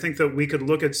ways, I think that we could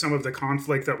look at some of the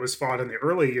conflict that was fought in the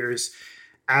early years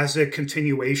as a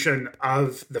continuation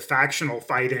of the factional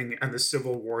fighting and the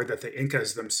civil war that the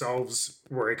Incas themselves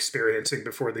were experiencing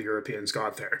before the Europeans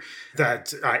got there.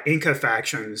 That Inca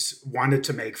factions wanted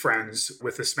to make friends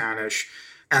with the Spanish,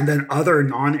 and then other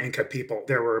non-Inca people.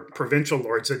 There were provincial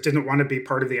lords that didn't want to be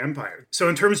part of the empire. So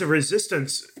in terms of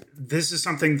resistance, this is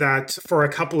something that for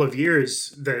a couple of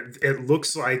years, that it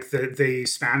looks like the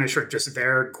Spanish are just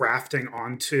there grafting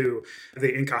onto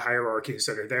the Inca hierarchies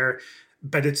that are there.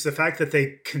 But it's the fact that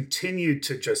they continued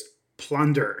to just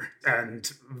plunder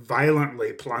and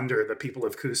violently plunder the people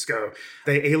of Cusco.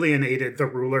 They alienated the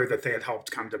ruler that they had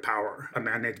helped come to power, a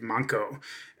man named Manco.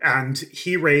 And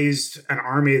he raised an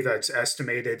army that's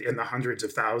estimated in the hundreds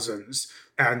of thousands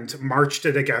and marched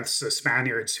it against the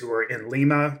Spaniards who were in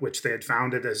Lima, which they had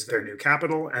founded as their new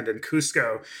capital, and in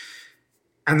Cusco.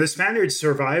 And the Spaniards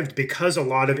survived because a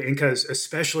lot of Incas,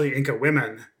 especially Inca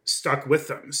women, stuck with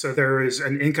them. So there is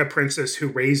an Inca princess who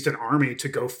raised an army to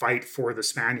go fight for the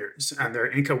Spaniards. And there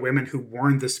are Inca women who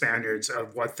warned the Spaniards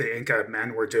of what the Inca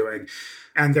men were doing.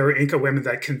 And there are Inca women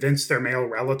that convinced their male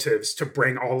relatives to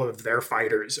bring all of their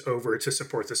fighters over to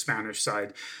support the Spanish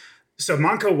side. So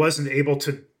Manco wasn't able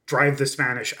to drive the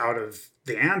Spanish out of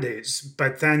the Andes,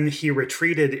 but then he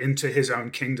retreated into his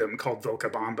own kingdom called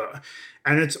Vilcabamba.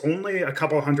 And it's only a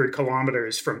couple hundred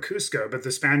kilometers from Cusco, but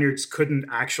the Spaniards couldn't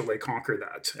actually conquer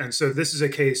that. And so this is a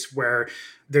case where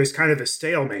there's kind of a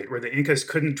stalemate where the Incas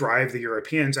couldn't drive the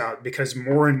Europeans out because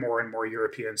more and more and more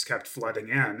Europeans kept flooding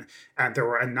in. And there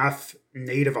were enough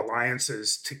native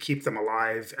alliances to keep them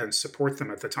alive and support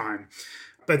them at the time.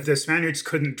 But the Spaniards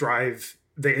couldn't drive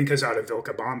the Incas out of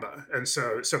Vilcabamba. And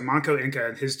so Manco Inca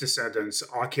and his descendants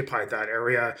occupied that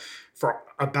area for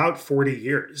about 40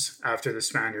 years after the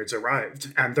Spaniards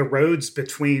arrived. And the roads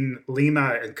between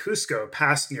Lima and Cusco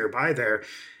passed nearby there.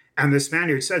 And the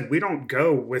Spaniards said, we don't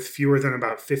go with fewer than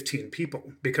about 15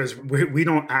 people because we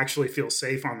don't actually feel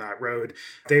safe on that road.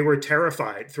 They were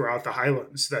terrified throughout the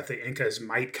highlands that the Incas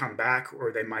might come back or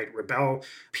they might rebel.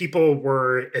 People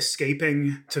were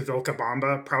escaping to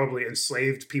Vilcabamba, probably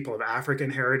enslaved people of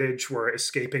African heritage were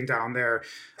escaping down there.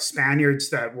 Spaniards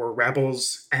that were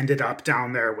rebels ended up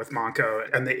down there with Manco.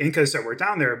 And the Incas that were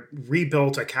down there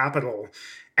rebuilt a capital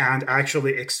and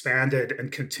actually expanded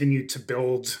and continued to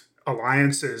build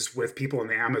alliances with people in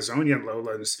the Amazonian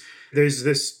lowlands. There's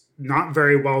this not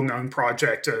very well-known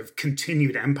project of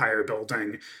continued empire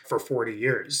building for 40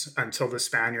 years until the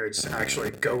Spaniards actually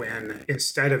go in.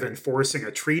 Instead of enforcing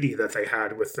a treaty that they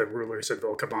had with the rulers of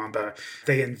Vilcabamba,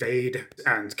 they invade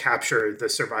and capture the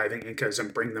surviving Incas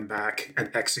and bring them back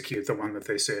and execute the one that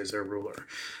they say is their ruler.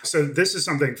 So this is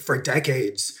something for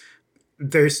decades.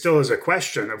 There still is a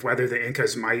question of whether the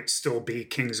Incas might still be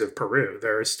kings of Peru.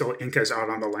 There are still Incas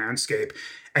out on the landscape.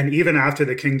 And even after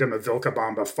the kingdom of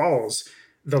Vilcabamba falls,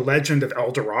 the legend of El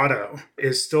Dorado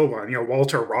is still one.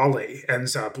 Walter Raleigh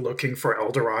ends up looking for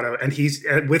El Dorado. And he's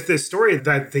with this story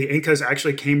that the Incas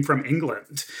actually came from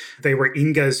England. They were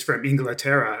Ingas from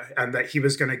Inglaterra, and that he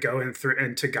was going to go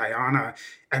into Guyana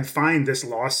and find this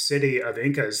lost city of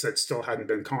Incas that still hadn't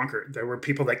been conquered. There were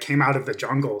people that came out of the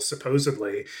jungle,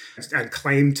 supposedly, and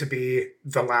claimed to be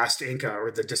the last Inca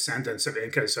or the descendants of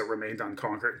Incas that remained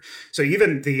unconquered. So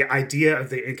even the idea of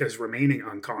the Incas remaining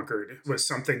unconquered was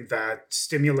something that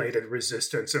stimulated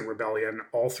resistance and rebellion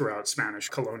all throughout Spanish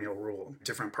colonial rule,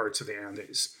 different parts of the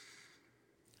Andes.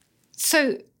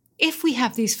 So if we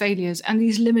have these failures and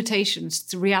these limitations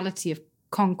to the reality of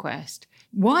conquest,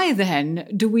 why then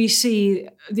do we see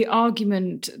the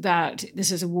argument that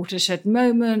this is a watershed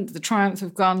moment, the triumph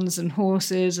of guns and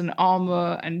horses and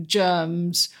armor and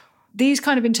germs, these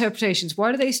kind of interpretations,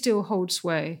 why do they still hold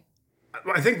sway?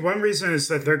 I think one reason is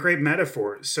that they're great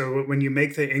metaphors. So when you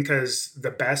make the Incas the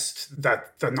best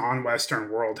that the non-Western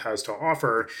world has to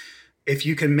offer, if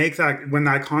you can make that, when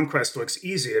that conquest looks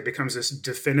easy, it becomes this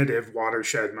definitive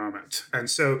watershed moment. And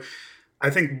so I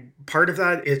think part of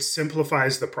that, it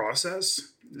simplifies the process.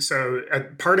 So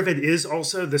part of it is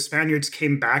also the Spaniards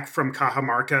came back from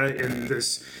Cajamarca in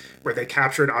this, where they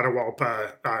captured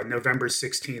Atahualpa November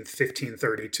 16th,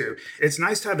 1532. It's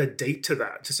nice to have a date to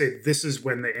that, to say this is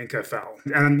when the Inca fell.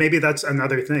 And maybe that's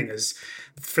another thing is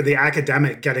for the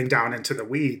academic getting down into the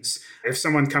weeds. If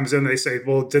someone comes in and they say,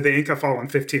 well, did the Inca fall in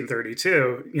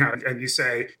 1532? And you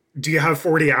say, do you have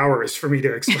 40 hours for me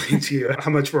to explain to you how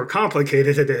much more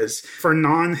complicated it is? For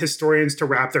non-historians to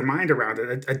wrap their mind around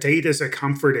it, a date is a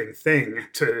comforting thing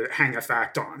to hang a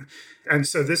fact on. And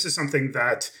so this is something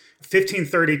that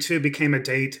 1532 became a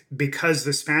date because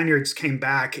the Spaniards came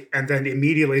back and then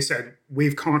immediately said,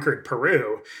 we've conquered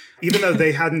Peru. Even though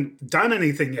they hadn't done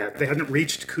anything yet, they hadn't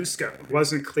reached Cusco. It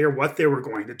wasn't clear what they were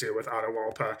going to do with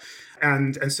Atahualpa.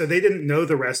 And so they didn't know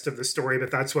the rest of the story,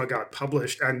 but that's what got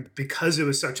published. And because it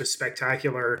was such a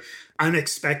spectacular,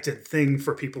 unexpected thing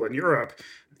for people in Europe,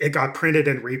 it got printed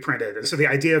and reprinted. And so the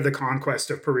idea of the conquest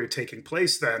of Peru taking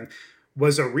place then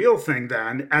was a real thing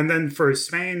then. And then for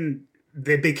Spain,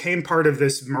 they became part of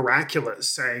this miraculous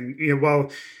saying,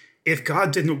 well, if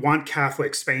God didn't want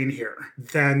Catholic Spain here,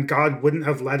 then God wouldn't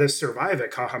have let us survive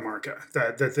at Cajamarca,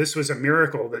 that this was a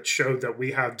miracle that showed that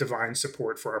we have divine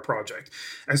support for our project.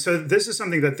 And so this is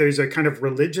something that there's a kind of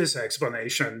religious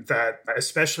explanation that,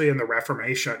 especially in the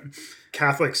Reformation,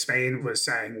 Catholic Spain was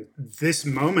saying this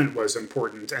moment was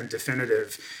important and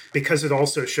definitive because it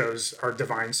also shows our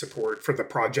divine support for the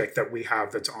project that we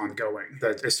have that's ongoing,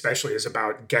 that especially is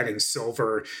about getting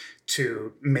silver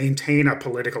to maintain a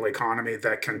political economy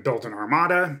that can build an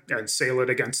armada and sail it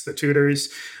against the Tudors,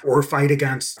 or fight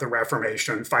against the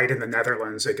Reformation, fight in the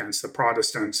Netherlands against the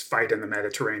Protestants, fight in the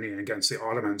Mediterranean against the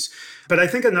Ottomans. But I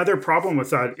think another problem with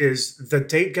that is the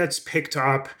date gets picked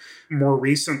up more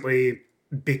recently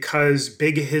because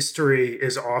big history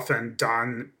is often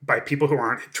done by people who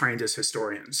aren't trained as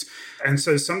historians. And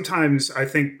so sometimes I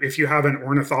think if you have an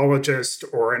ornithologist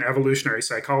or an evolutionary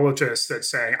psychologist that's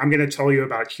saying, I'm going to tell you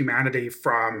about humanity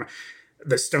from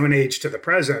the Stone Age to the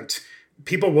present,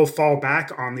 people will fall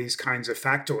back on these kinds of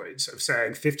factoids of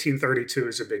saying 1532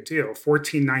 is a big deal,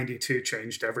 1492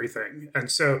 changed everything. And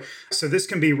so this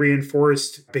can be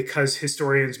reinforced because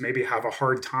historians maybe have a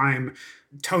hard time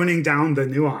toning down the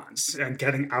nuance and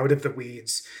getting out of the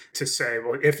weeds to say,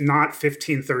 well, if not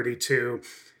 1532,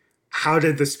 how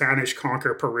did the Spanish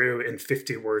conquer Peru in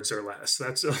 50 words or less?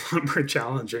 That's a lot more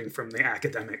challenging from the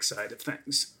academic side of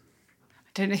things. I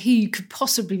don't know who you could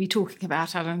possibly be talking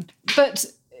about, Alan, but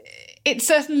it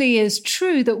certainly is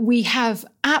true that we have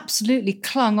absolutely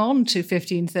clung on to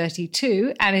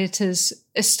 1532 and it has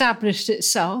established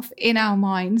itself in our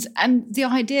minds. And the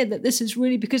idea that this is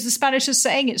really because the Spanish are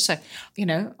saying it so.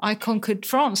 I conquered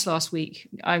France last week.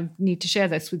 I need to share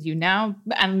this with you now.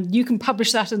 And you can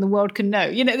publish that and the world can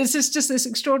know. This is just this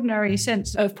extraordinary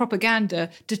sense of propaganda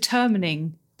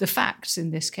determining the facts in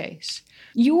this case.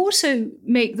 You also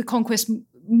make the conquest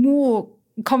more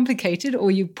complicated, or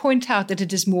you point out that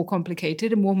it is more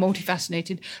complicated and more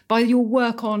multifaceted by your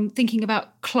work on thinking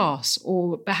about class,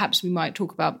 or perhaps we might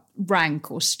talk about rank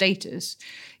or status,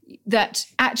 that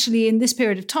actually in this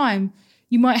period of time,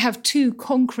 you might have two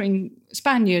conquering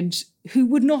Spaniards who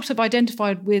would not have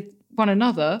identified with one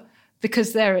another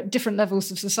because they're at different levels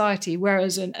of society,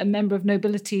 whereas a member of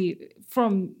nobility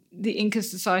from the Inca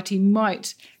society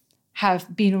might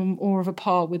have been on more of a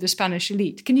par with the Spanish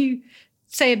elite. Can you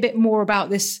say a bit more about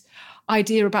this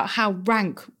idea about how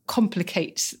rank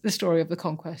complicates the story of the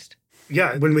conquest?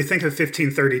 Yeah, when we think of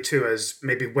 1532 as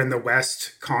maybe when the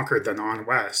West conquered the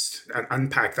non-West and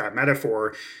unpack that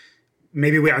metaphor,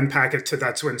 maybe we unpack it to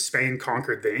that's when Spain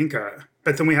conquered the Inca.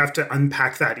 But then we have to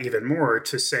unpack that even more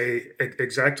to say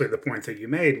exactly the point that you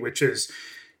made, which is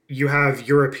you have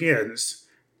Europeans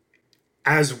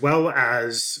as well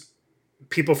as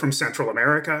people from Central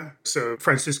America. So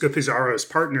Francisco Pizarro's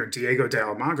partner, Diego de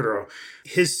Almagro,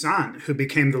 his son, who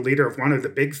became the leader of one of the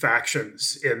big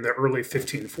factions in the early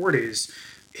 1540s,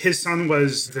 his son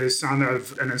was the son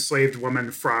of an enslaved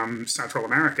woman from Central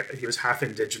America. He was half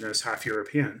indigenous, half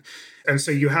European. And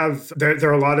so you have, there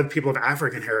are a lot of people of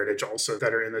African heritage also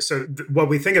that are in this. So what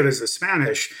we think of as the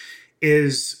Spanish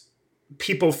is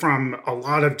people from a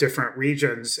lot of different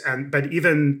regions, but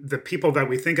even the people that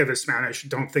we think of as Spanish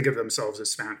don't think of themselves as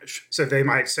Spanish. So they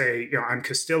might say, I'm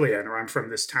Castilian, or I'm from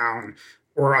this town,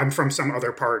 or I'm from some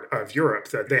other part of Europe.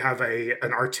 That they have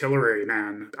an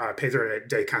artilleryman, Pedro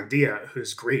de Candia,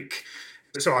 who's Greek.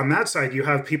 So on that side, you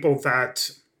have people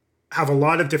that have a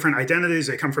lot of different identities.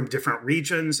 They come from different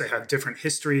regions. They have different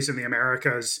histories in the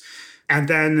Americas. And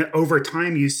then over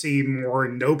time, you see more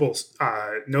noble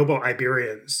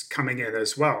Iberians coming in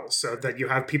as well. So that you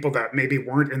have people that maybe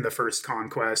weren't in the first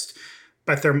conquest,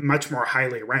 but they're much more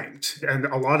highly ranked. And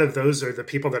a lot of those are the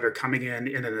people that are coming in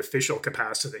an official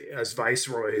capacity as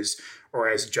viceroys or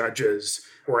as judges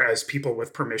or as people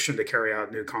with permission to carry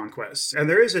out new conquests. And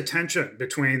there is a tension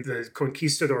between the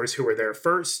conquistadors who were there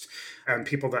first and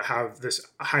people that have this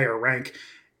higher rank.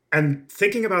 And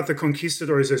thinking about the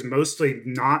conquistadors as mostly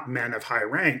not men of high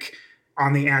rank,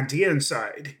 on the Andean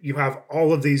side, you have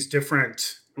all of these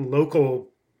different local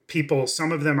people.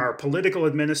 Some of them are political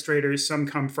administrators, some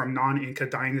come from non-Inca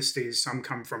dynasties, some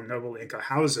come from noble Inca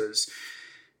houses.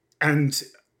 And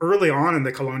early on in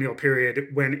the colonial period,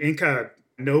 when Inca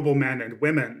noblemen and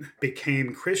women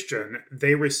became Christian,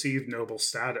 they received noble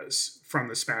status from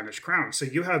the Spanish crown. So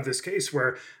you have this case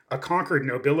where a conquered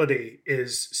nobility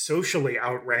is socially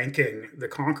outranking the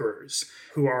conquerors,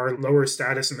 who are lower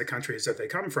status in the countries that they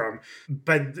come from.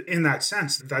 But in that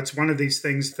sense, that's one of these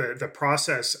things, the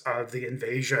process of the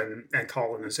invasion and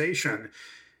colonization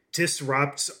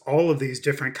disrupts all of these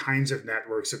different kinds of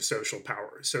networks of social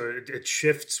power. So it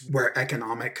shifts where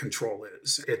economic control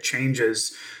is. It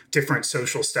changes different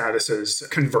social statuses.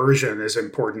 Conversion is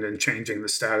important in changing the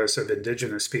status of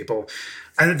indigenous people.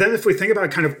 And then if we think about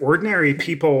kind of ordinary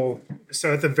people,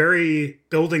 so at the very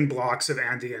building blocks of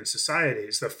Andean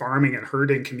societies, the farming and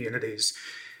herding communities,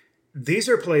 these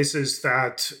are places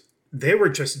that they were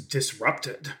just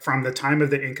disrupted from the time of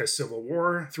the Inca Civil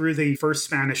War through the first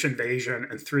Spanish invasion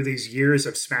and through these years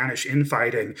of Spanish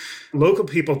infighting. Local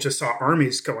people just saw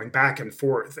armies going back and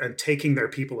forth and taking their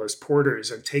people as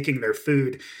porters and taking their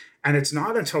food. And it's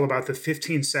not until about the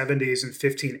 1570s and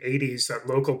 1580s that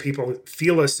local people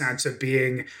feel a sense of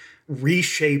being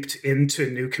reshaped into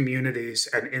new communities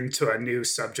and into a new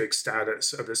subject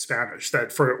status of the Spanish.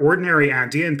 That for ordinary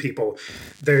Andean people,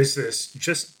 there's this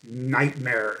just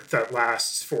nightmare that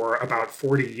lasts for about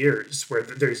 40 years, where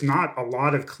there's not a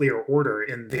lot of clear order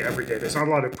in the everyday. There's not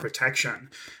a lot of protection,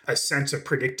 a sense of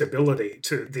predictability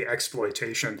to the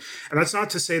exploitation. And that's not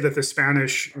to say that the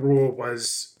Spanish rule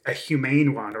was a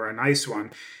humane one or a nice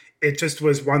one. It just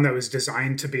was one that was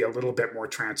designed to be a little bit more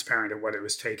transparent in what it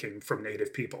was taking from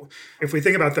native people. If we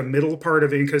think about the middle part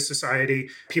of Inca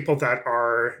society, people that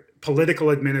are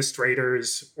political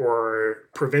administrators or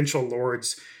provincial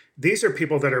lords, these are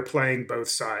people that are playing both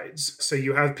sides. So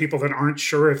you have people that aren't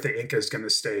sure if the Inca is going to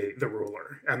stay the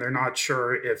ruler, and they're not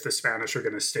sure if the Spanish are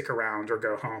going to stick around or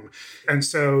go home. And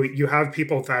so you have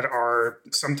people that are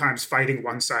sometimes fighting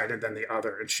one side and then the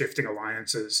other and shifting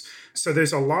alliances. So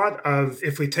there's a lot of,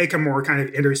 if we take a more kind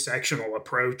of intersectional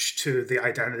approach to the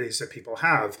identities that people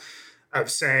have, of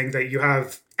saying that you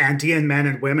have Andean men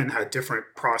and women had different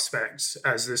prospects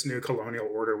as this new colonial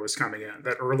order was coming in.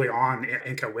 That early on,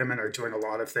 Inca women are doing a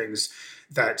lot of things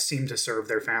that seem to serve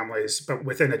their families, but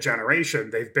within a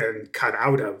generation, they've been cut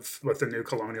out of what the new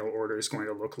colonial order is going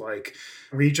to look like.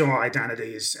 Regional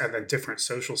identities and then different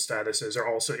social statuses are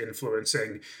also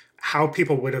influencing how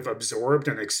people would have absorbed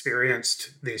and experienced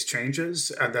these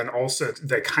changes, and then also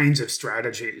the kinds of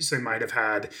strategies they might have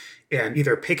had in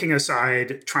either picking a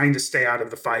side, trying to stay out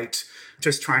of the fight,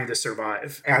 just trying to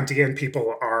survive. Andean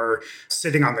people are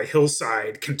sitting on the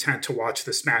hillside, content to watch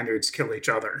the Spaniards kill each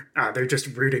other. They're just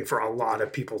rooting for a lot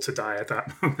of people to die at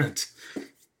that moment.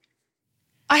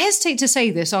 I hesitate to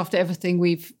say this after everything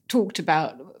we've talked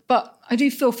about, but I do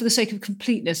feel for the sake of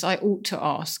completeness, I ought to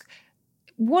ask,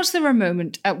 was there a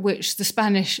moment at which the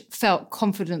Spanish felt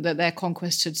confident that their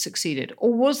conquest had succeeded?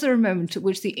 Or was there a moment at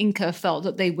which the Inca felt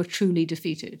that they were truly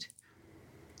defeated?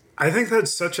 I think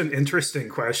that's such an interesting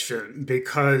question,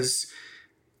 because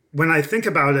when I think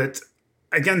about it,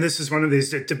 again, this is one of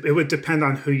these, it would depend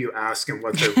on who you ask and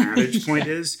what their vantage point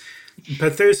is.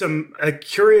 But there's a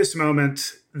curious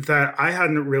moment that I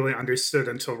hadn't really understood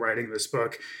until writing this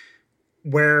book,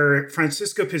 where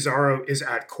Francisco Pizarro is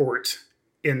at court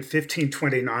in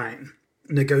 1529,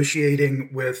 negotiating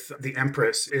with the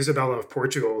Empress. Isabella of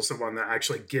Portugal is the one that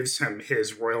actually gives him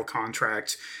his royal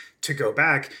contract to go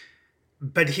back.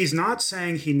 But he's not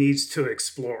saying he needs to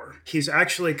explore. He's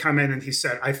actually come in and he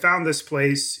said, I found this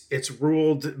place. It's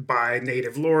ruled by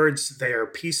native lords. They are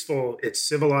peaceful. It's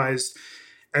civilized.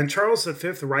 And Charles V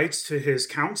writes to his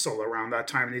council around that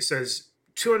time, and he says,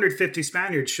 250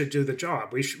 Spaniards should do the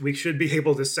job. We should be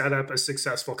able to set up a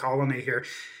successful colony here.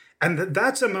 And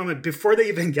that's a moment before they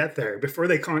even get there, before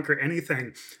they conquer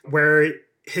anything, where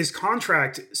his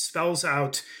contract spells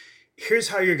out, here's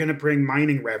how you're going to bring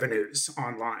mining revenues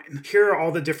online. Here are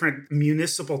all the different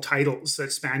municipal titles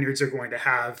that Spaniards are going to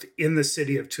have in the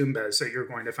city of Tumbes that you're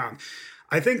going to found.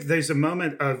 I think there's a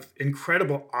moment of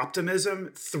incredible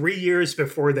optimism 3 years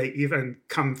before they even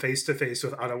come face to face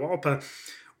with Atahualpa,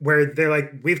 where they're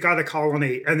like, we've got a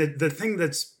colony. And the thing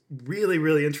that's really,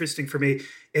 really interesting for me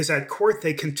is at court,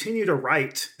 they continue to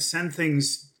write, send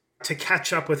things to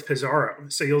catch up with Pizarro.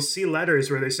 So you'll see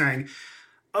letters where they're saying,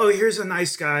 oh, here's a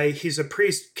nice guy. He's a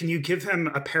priest. Can you give him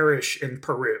a parish in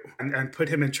Peru and put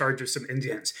him in charge of some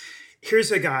Indians?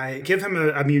 Here's a guy, give him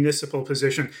a municipal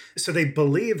position. So they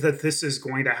believe that this is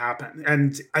going to happen.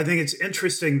 And I think it's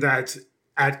interesting that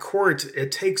at court,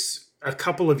 it takes a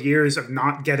couple of years of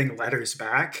not getting letters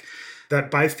back,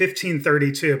 that by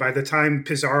 1532, by the time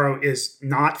Pizarro is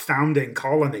not founding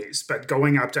colonies, but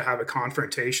going up to have a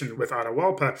confrontation with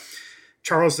Atahualpa,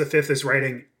 Charles V is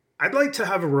writing, I'd like to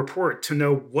have a report to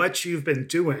know what you've been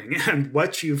doing and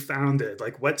what you've founded,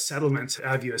 like what settlements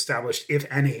have you established, if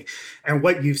any, and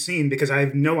what you've seen, because I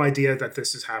have no idea that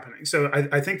this is happening. So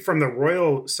I think from the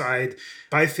royal side,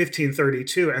 by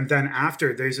 1532, and then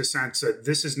after, there's a sense that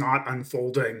this is not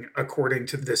unfolding according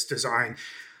to this design.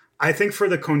 I think for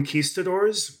the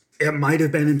conquistadors, it might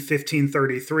have been in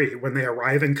 1533 when they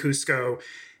arrive in Cusco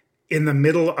in the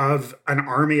middle of an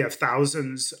army of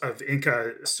thousands of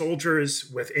Inca soldiers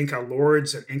with Inca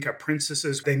lords and Inca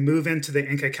princesses. They move into the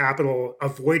Inca capital,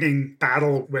 avoiding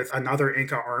battle with another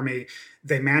Inca army.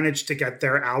 They manage to get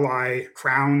their ally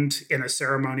crowned in a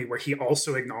ceremony where he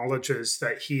also acknowledges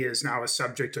that he is now a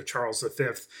subject of Charles V.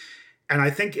 And I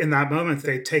think in that moment,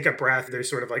 they take a breath. They're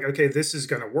sort of like, okay, this is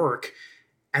going to work.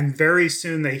 And very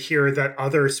soon they hear that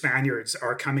other Spaniards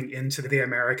are coming into the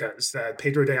Americas, that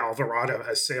Pedro de Alvarado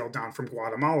has sailed down from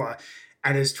Guatemala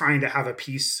and is trying to have a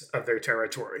piece of their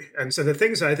territory. And so the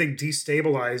things that I think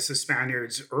destabilize the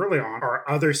Spaniards early on are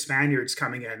other Spaniards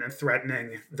coming in and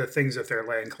threatening the things that they're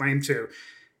laying claim to.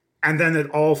 And then it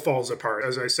all falls apart.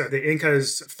 As I said, the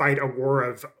Incas fight a war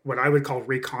of what I would call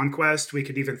reconquest. We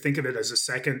could even think of it as a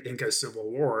second Inca civil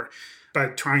war,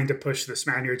 but trying to push the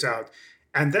Spaniards out.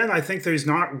 And then I think there's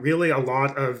not really a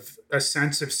lot of a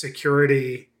sense of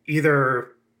security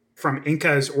either from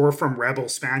Incas or from rebel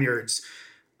Spaniards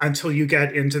until you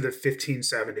get into the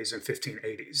 1570s and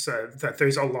 1580s. That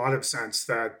there's a lot of sense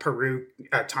that Peru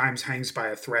at times hangs by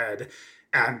a thread,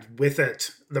 and with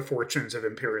it, the fortunes of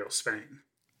imperial Spain.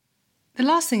 The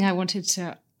last thing I wanted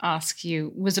to ask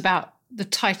you was about the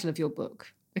title of your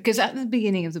book, because at the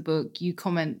beginning of the book, you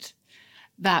comment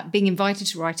that being invited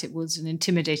to write it was an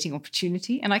intimidating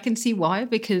opportunity. And I can see why,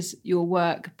 because your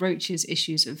work broaches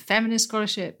issues of feminist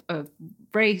scholarship, of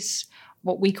race,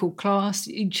 what we call class.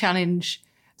 You challenge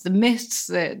the myths,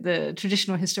 the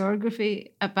traditional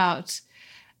historiography about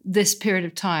this period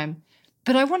of time.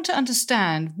 But I want to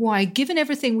understand why, given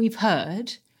everything we've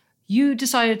heard, you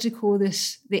decided to call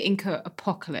this the Inca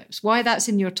Apocalypse. Why that's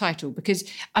in your title? Because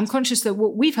I'm conscious that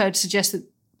what we've heard suggests that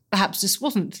perhaps this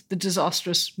wasn't the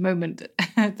disastrous moment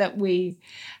that we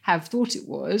have thought it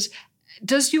was.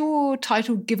 Does your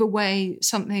title give away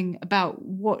something about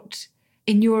what,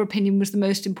 in your opinion, was the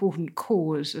most important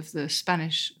cause of the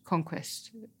Spanish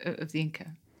conquest of the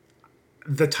Inca?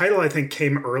 The title, I think,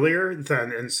 came earlier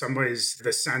than, in some ways,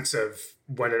 the sense of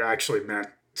what it actually meant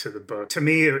to the book. To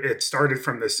me, it started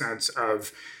from the sense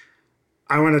of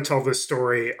I want to tell the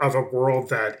story of a world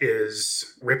that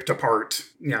is ripped apart,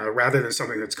 rather than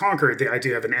something that's conquered, the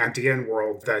idea of an Andean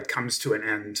world that comes to an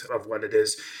end of what it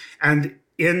is. And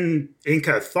in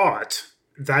Inca thought,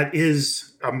 that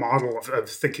is a model of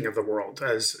thinking of the world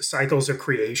as cycles of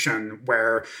creation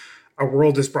where a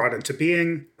world is brought into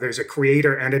being. There's a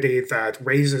creator entity that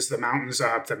raises the mountains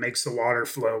up, that makes the water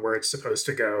flow where it's supposed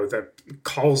to go, that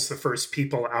calls the first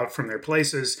people out from their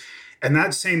places. And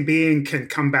that same being can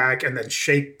come back and then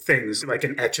shake things like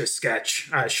an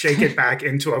Etch-a-Sketch, shake it back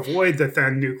into a void that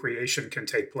then new creation can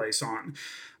take place on.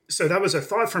 So that was a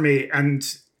thought for me. And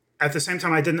at the same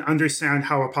time, I didn't understand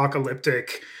how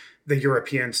apocalyptic the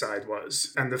European side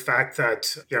was. And the fact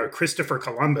that, Christopher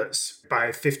Columbus, by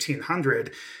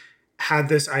 1500, had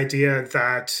this idea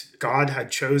that God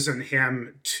had chosen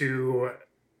him to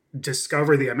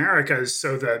discover the Americas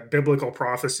so that biblical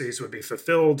prophecies would be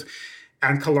fulfilled.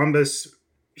 And Columbus,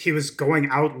 he was going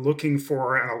out looking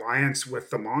for an alliance with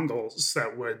the Mongols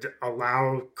that would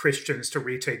allow Christians to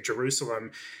retake Jerusalem.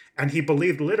 And he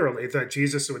believed literally that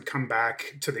Jesus would come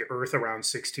back to the earth around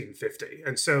 1650.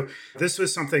 And so this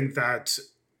was something that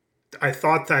I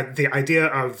thought that the idea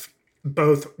of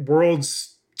both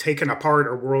worlds taken apart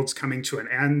or worlds coming to an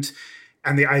end,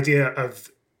 and the idea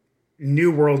of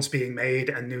new worlds being made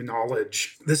and new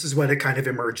knowledge, this is what it kind of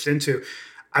emerged into.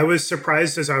 I was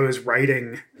surprised as I was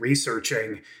writing,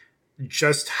 researching,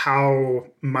 just how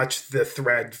much the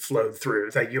thread flowed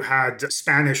through, that you had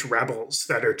Spanish rebels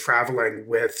that are traveling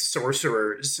with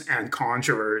sorcerers and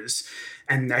conjurers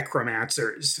and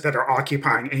necromancers that are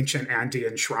occupying ancient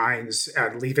Andean shrines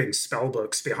and leaving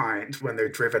spellbooks behind when they're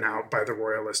driven out by the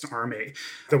royalist army.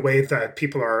 The way that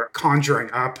people are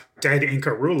conjuring up dead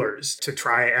Inca rulers to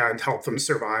try and help them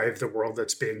survive the world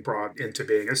that's being brought into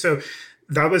being. And so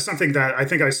that was something that I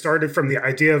think I started from the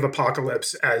idea of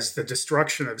apocalypse as the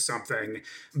destruction of something,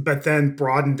 but then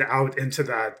broadened out into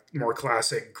that more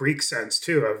classic Greek sense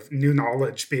too, of new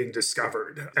knowledge being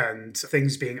discovered and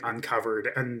things being uncovered.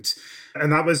 And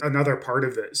that was another part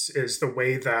of this, is the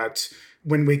way that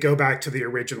when we go back to the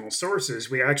original sources,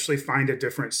 we actually find a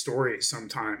different story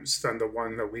sometimes than the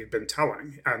one that we've been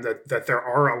telling. And that there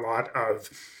are a lot of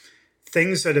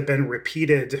things that have been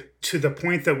repeated to the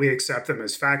point that we accept them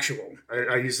as factual.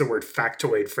 I use the word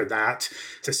factoid for that,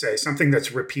 to say something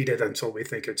that's repeated until we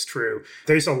think it's true.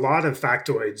 There's a lot of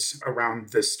factoids around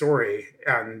this story.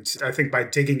 And I think by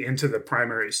digging into the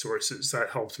primary sources, that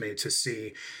helped me to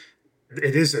see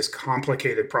it is this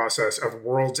complicated process of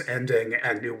worlds ending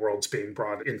and new worlds being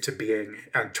brought into being,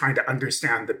 and trying to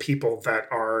understand the people that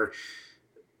are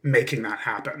making that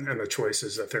happen and the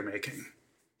choices that they're making.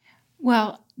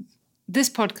 Well, this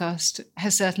podcast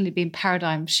has certainly been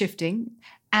paradigm shifting,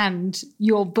 and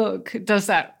your book does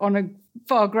that on a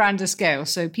far grander scale.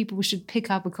 So people should pick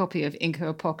up a copy of Inca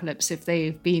Apocalypse if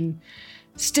they've been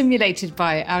stimulated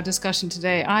by our discussion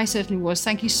today. I certainly was.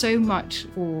 Thank you so much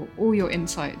for all your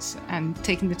insights and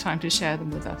taking the time to share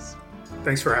them with us.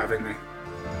 Thanks for having me.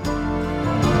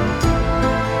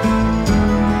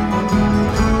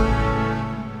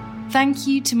 Thank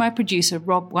you to my producer,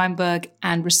 Rob Weinberg,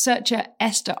 and researcher,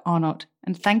 Esther Arnott.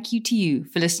 And thank you to you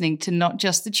for listening to Not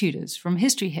Just the Tudors from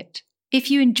History Hit.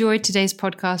 If you enjoyed today's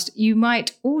podcast, you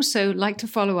might also like to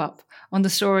follow up on the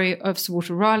story of Sir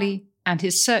Walter Raleigh and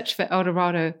his search for El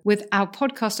Dorado with our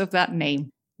podcast of that name,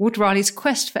 Walter Raleigh's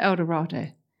Quest for El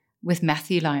Dorado, with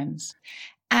Matthew Lyons.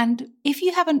 And if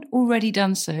you haven't already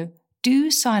done so,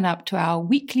 do sign up to our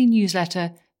weekly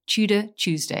newsletter, Tudor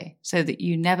Tuesday, so that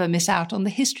you never miss out on the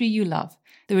history you love.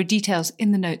 There are details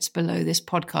in the notes below this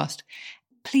podcast.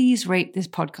 Please rate this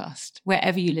podcast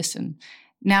wherever you listen,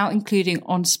 now including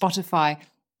on Spotify,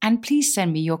 and please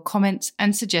send me your comments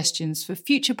and suggestions for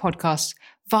future podcasts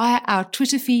via our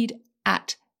Twitter feed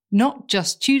at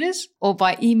NotJustTudors or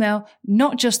by email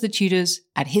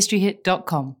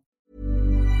notjustthetudors@historyhit.com.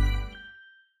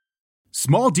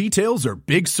 Small details are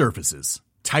big surfaces.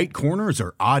 Tight corners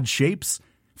are odd shapes.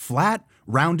 Flat,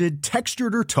 rounded,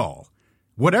 textured, or tall.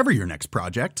 Whatever your next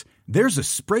project, there's a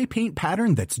spray paint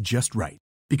pattern that's just right.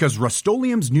 Because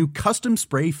Rust-Oleum's new Custom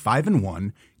Spray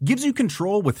 5-in-1 gives you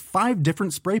control with 5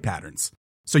 different spray patterns.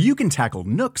 So you can tackle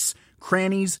nooks,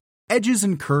 crannies, edges,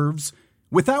 and curves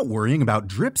without worrying about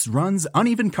drips, runs,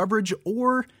 uneven coverage,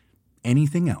 or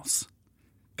anything else.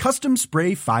 Custom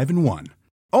Spray 5-in-1.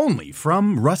 Only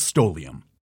from Rust-Oleum.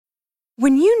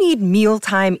 When you need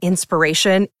mealtime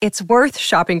inspiration, it's worth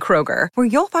shopping Kroger, where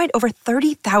you'll find over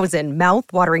 30,000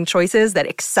 mouth-watering choices that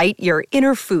excite your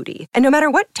inner foodie. And no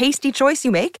matter what tasty choice you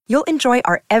make, you'll enjoy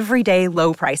our everyday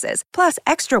low prices, plus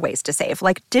extra ways to save,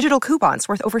 like digital coupons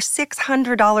worth over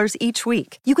 $600 each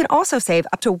week. You can also save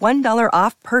up to $1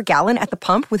 off per gallon at the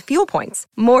pump with fuel points.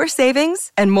 More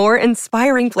savings and more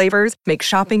inspiring flavors make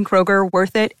shopping Kroger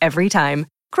worth it every time.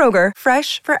 Kroger,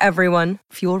 fresh for everyone.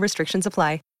 Fuel restrictions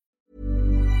apply.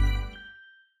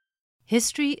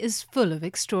 History is full of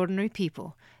extraordinary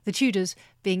people, the Tudors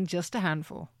being just a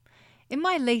handful. In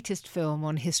my latest film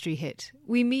on History Hit,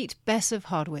 we meet Bess of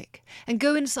Hardwick and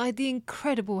go inside the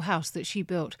incredible house that she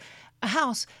built, a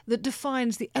house that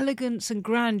defines the elegance and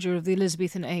grandeur of the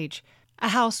Elizabethan age, a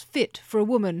house fit for a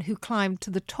woman who climbed to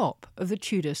the top of the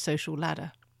Tudor social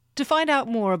ladder. To find out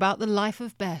more about the life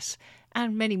of Bess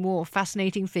and many more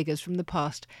fascinating figures from the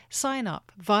past, sign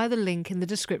up via the link in the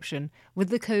description with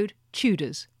the code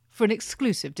TUDORS for an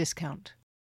exclusive discount.